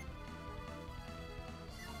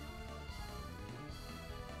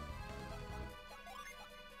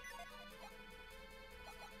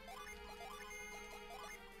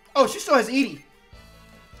 Oh, she still has Edie.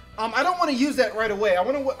 I don't want to use that right away. I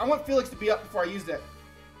want Felix to be up before I use that.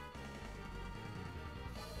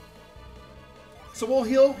 So we'll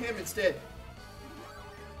heal him instead.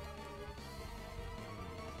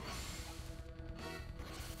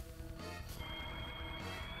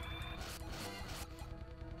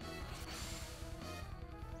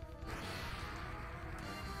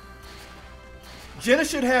 Jenna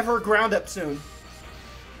should have her ground up soon.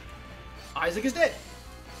 Isaac is dead.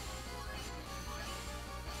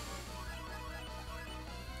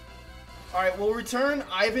 Alright, we'll return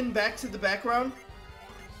Ivan back to the background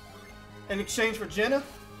in exchange for Jenna.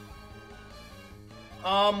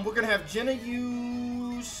 We're gonna have Jenna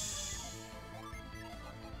use...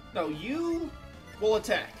 No, you will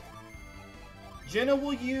attack. Jenna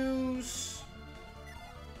will use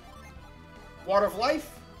Water of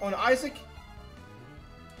Life on Isaac.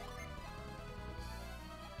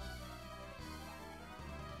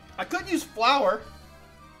 I could use Flower.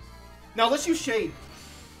 Now let's use Shade.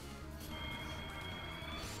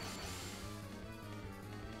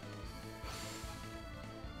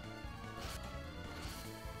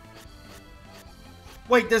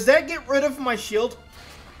 Wait, does that get rid of my shield?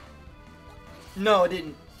 No, it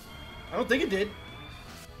didn't. I don't think it did.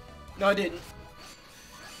 No, it didn't.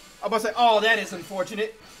 I was about to say, oh, that is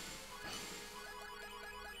unfortunate.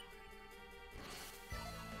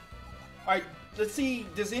 Alright, let's see.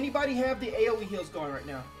 Does anybody have the AoE heals going right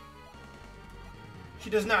now? She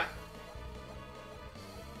does not.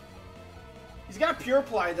 He's got Pure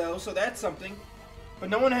Apply, though, so that's something. But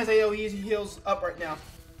no one has AoE heals up right now.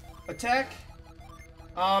 Attack.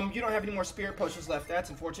 You don't have any more Spirit Potions left. That's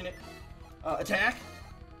unfortunate. Attack.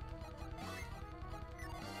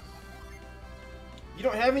 You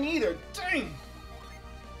don't have any either. Dang!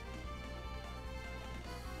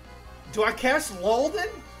 Do I cast Lull then?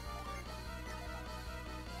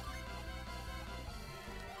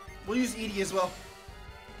 We'll use Edie as well.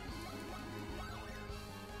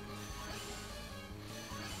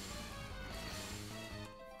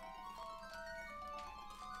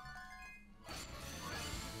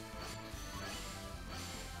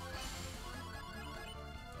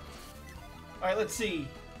 Alright, let's see.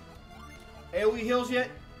 AoE heals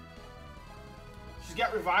yet? She's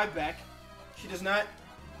got Revive back. She does not.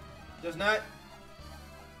 Does not.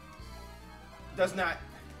 Does not.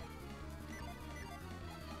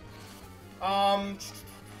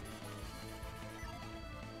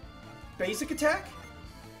 Basic attack?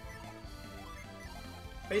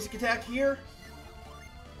 Basic attack here.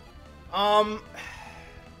 I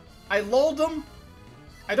lulled him.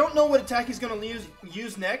 I don't know what attack he's gonna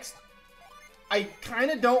use next. I kind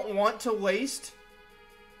of don't want to waste.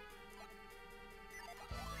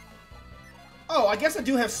 Oh, I guess I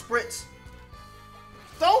do have Spritz.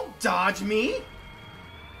 Don't dodge me!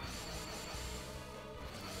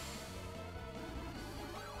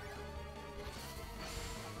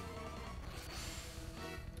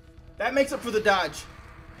 That makes up for the dodge.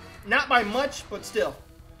 Not by much, but still.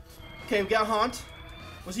 Okay, we got Haunt.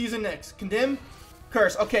 What's he using next? Condemn?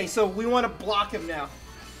 Curse. Okay, so we want to block him now.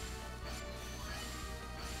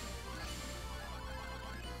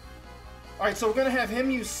 Alright, so we're going to have him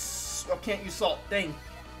use... Oh, can't use salt. Dang.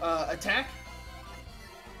 Attack.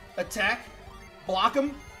 Attack. Block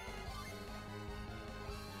him.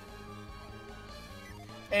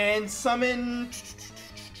 And summon...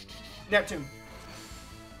 Neptune.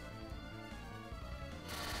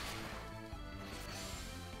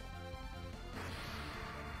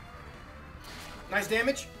 Nice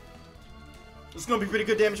damage. This is going to be pretty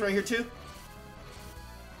good damage right here, too.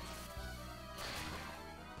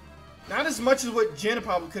 Not as much as what Jenna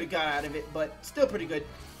probably could have got out of it, but still pretty good.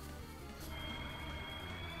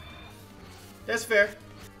 That's fair.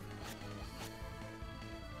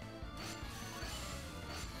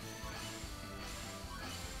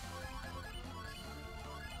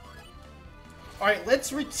 Alright,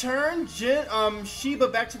 let's return Sheba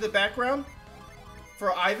back to the background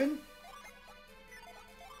for Ivan.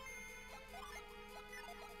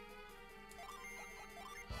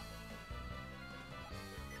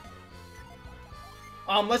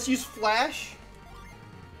 Let's use Flash,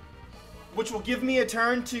 which will give me a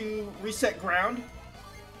turn to reset ground.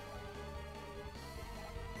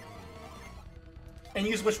 And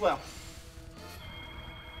use Wishwell.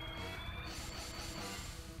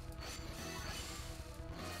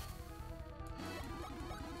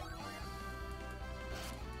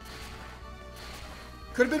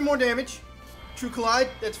 Could have been more damage. True Collide,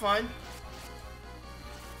 that's fine.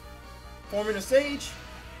 Forming a Sage,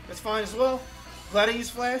 that's fine as well. Glad I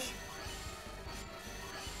used Flash.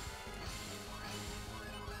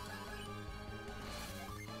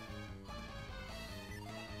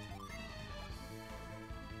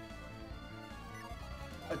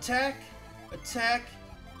 Attack. Attack.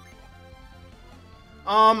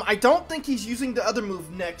 I don't think he's using the other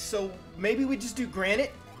move next, so maybe we just do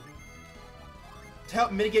Granite to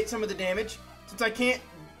help mitigate some of the damage. Since I can't...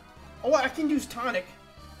 Oh, I can use Tonic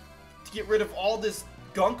to get rid of all this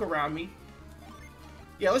gunk around me.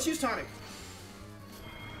 Yeah, let's use Tonic.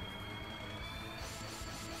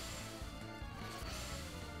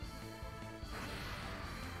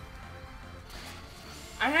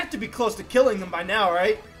 I have to be close to killing him by now,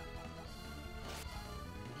 right?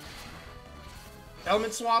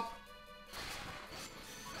 Element swap.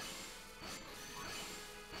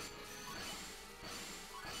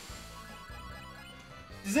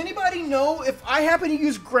 Does anybody know if I happen to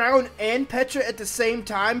use Ground and Petra at the same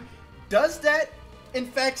time, does that in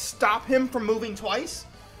fact stop him from moving twice?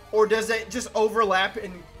 Or does it just overlap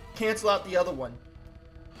and cancel out the other one?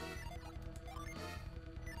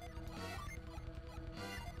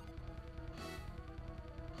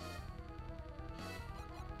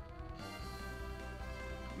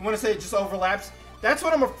 You want to say it just overlaps? That's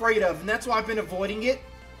what I'm afraid of, and that's why I've been avoiding it.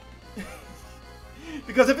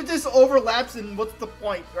 Because if it just overlaps, then what's the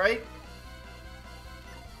point, right?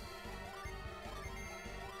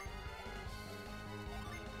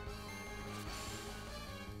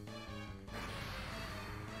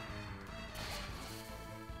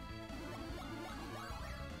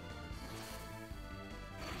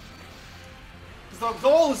 The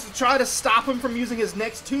goal is to try to stop him from using his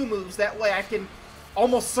next two moves. That way I can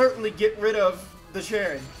almost certainly get rid of the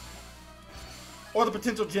Sharon. Or the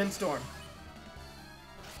potential Gen Storm.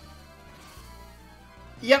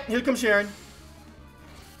 Yep, here comes Sharon.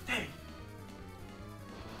 Dang.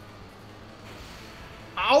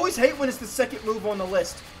 I always hate when it's the second move on the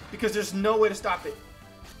list, because there's no way to stop it.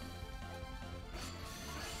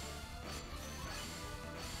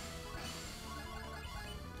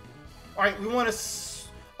 Alright, we want to...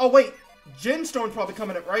 Oh, wait. Gen Storm's probably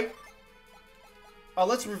coming up, right?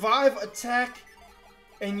 Let's revive, attack,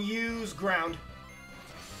 and use ground.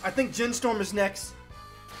 I think Gen Storm is next.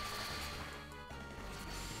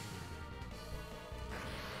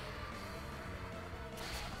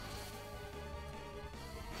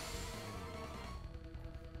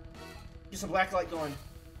 Get some black light going.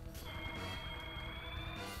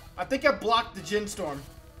 I think I blocked the Gen Storm.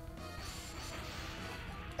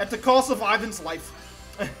 At the cost of Ivan's life.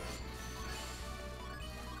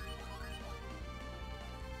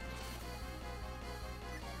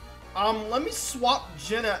 Let me swap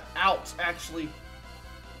Jenna out, actually.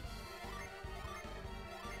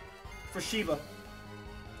 For Sheba.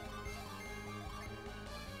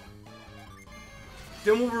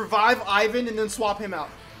 Then we'll revive Ivan and then swap him out.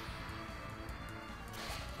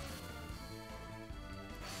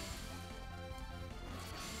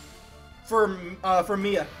 For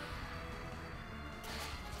Mia.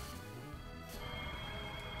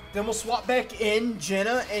 Then we'll swap back in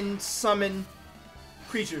Jenna and summon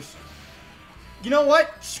creatures. You know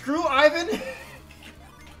what? Screw Ivan.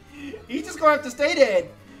 He's just gonna have to stay dead.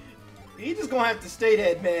 He's just gonna have to stay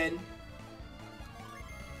dead, man.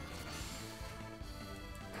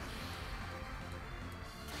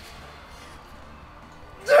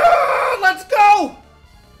 Let's go!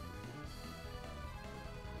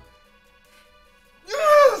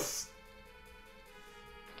 Yes!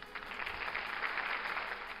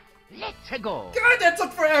 Let's go. God, that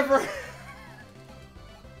took forever.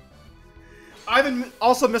 Ivan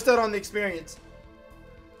also missed out on the experience.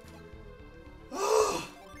 I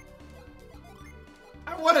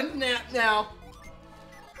want a nap now.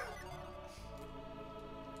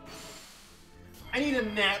 I need a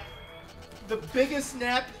nap. The biggest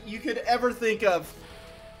nap you could ever think of.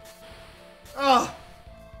 Oh.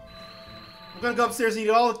 I'm gonna go upstairs and eat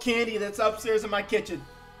all the candy that's upstairs in my kitchen.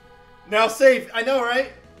 Now save. I know,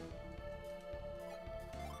 right?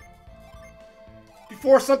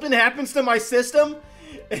 Before something happens to my system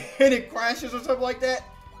and it crashes or something like that.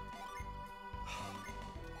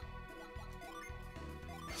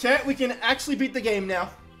 Chat, we can actually beat the game now.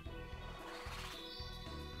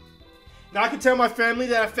 Now I can tell my family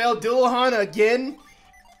that I failed Dullahan again.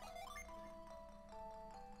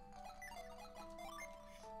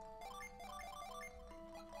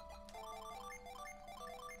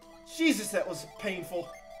 Jesus, that was painful.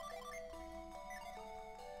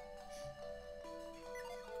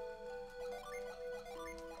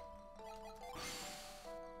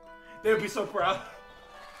 They would be so proud.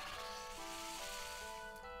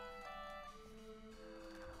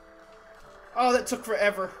 Oh, that took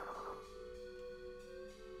forever.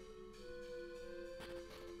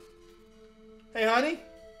 Hey, honey?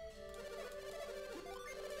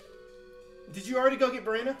 Did you already go get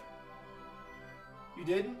Brina? You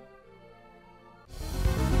didn't?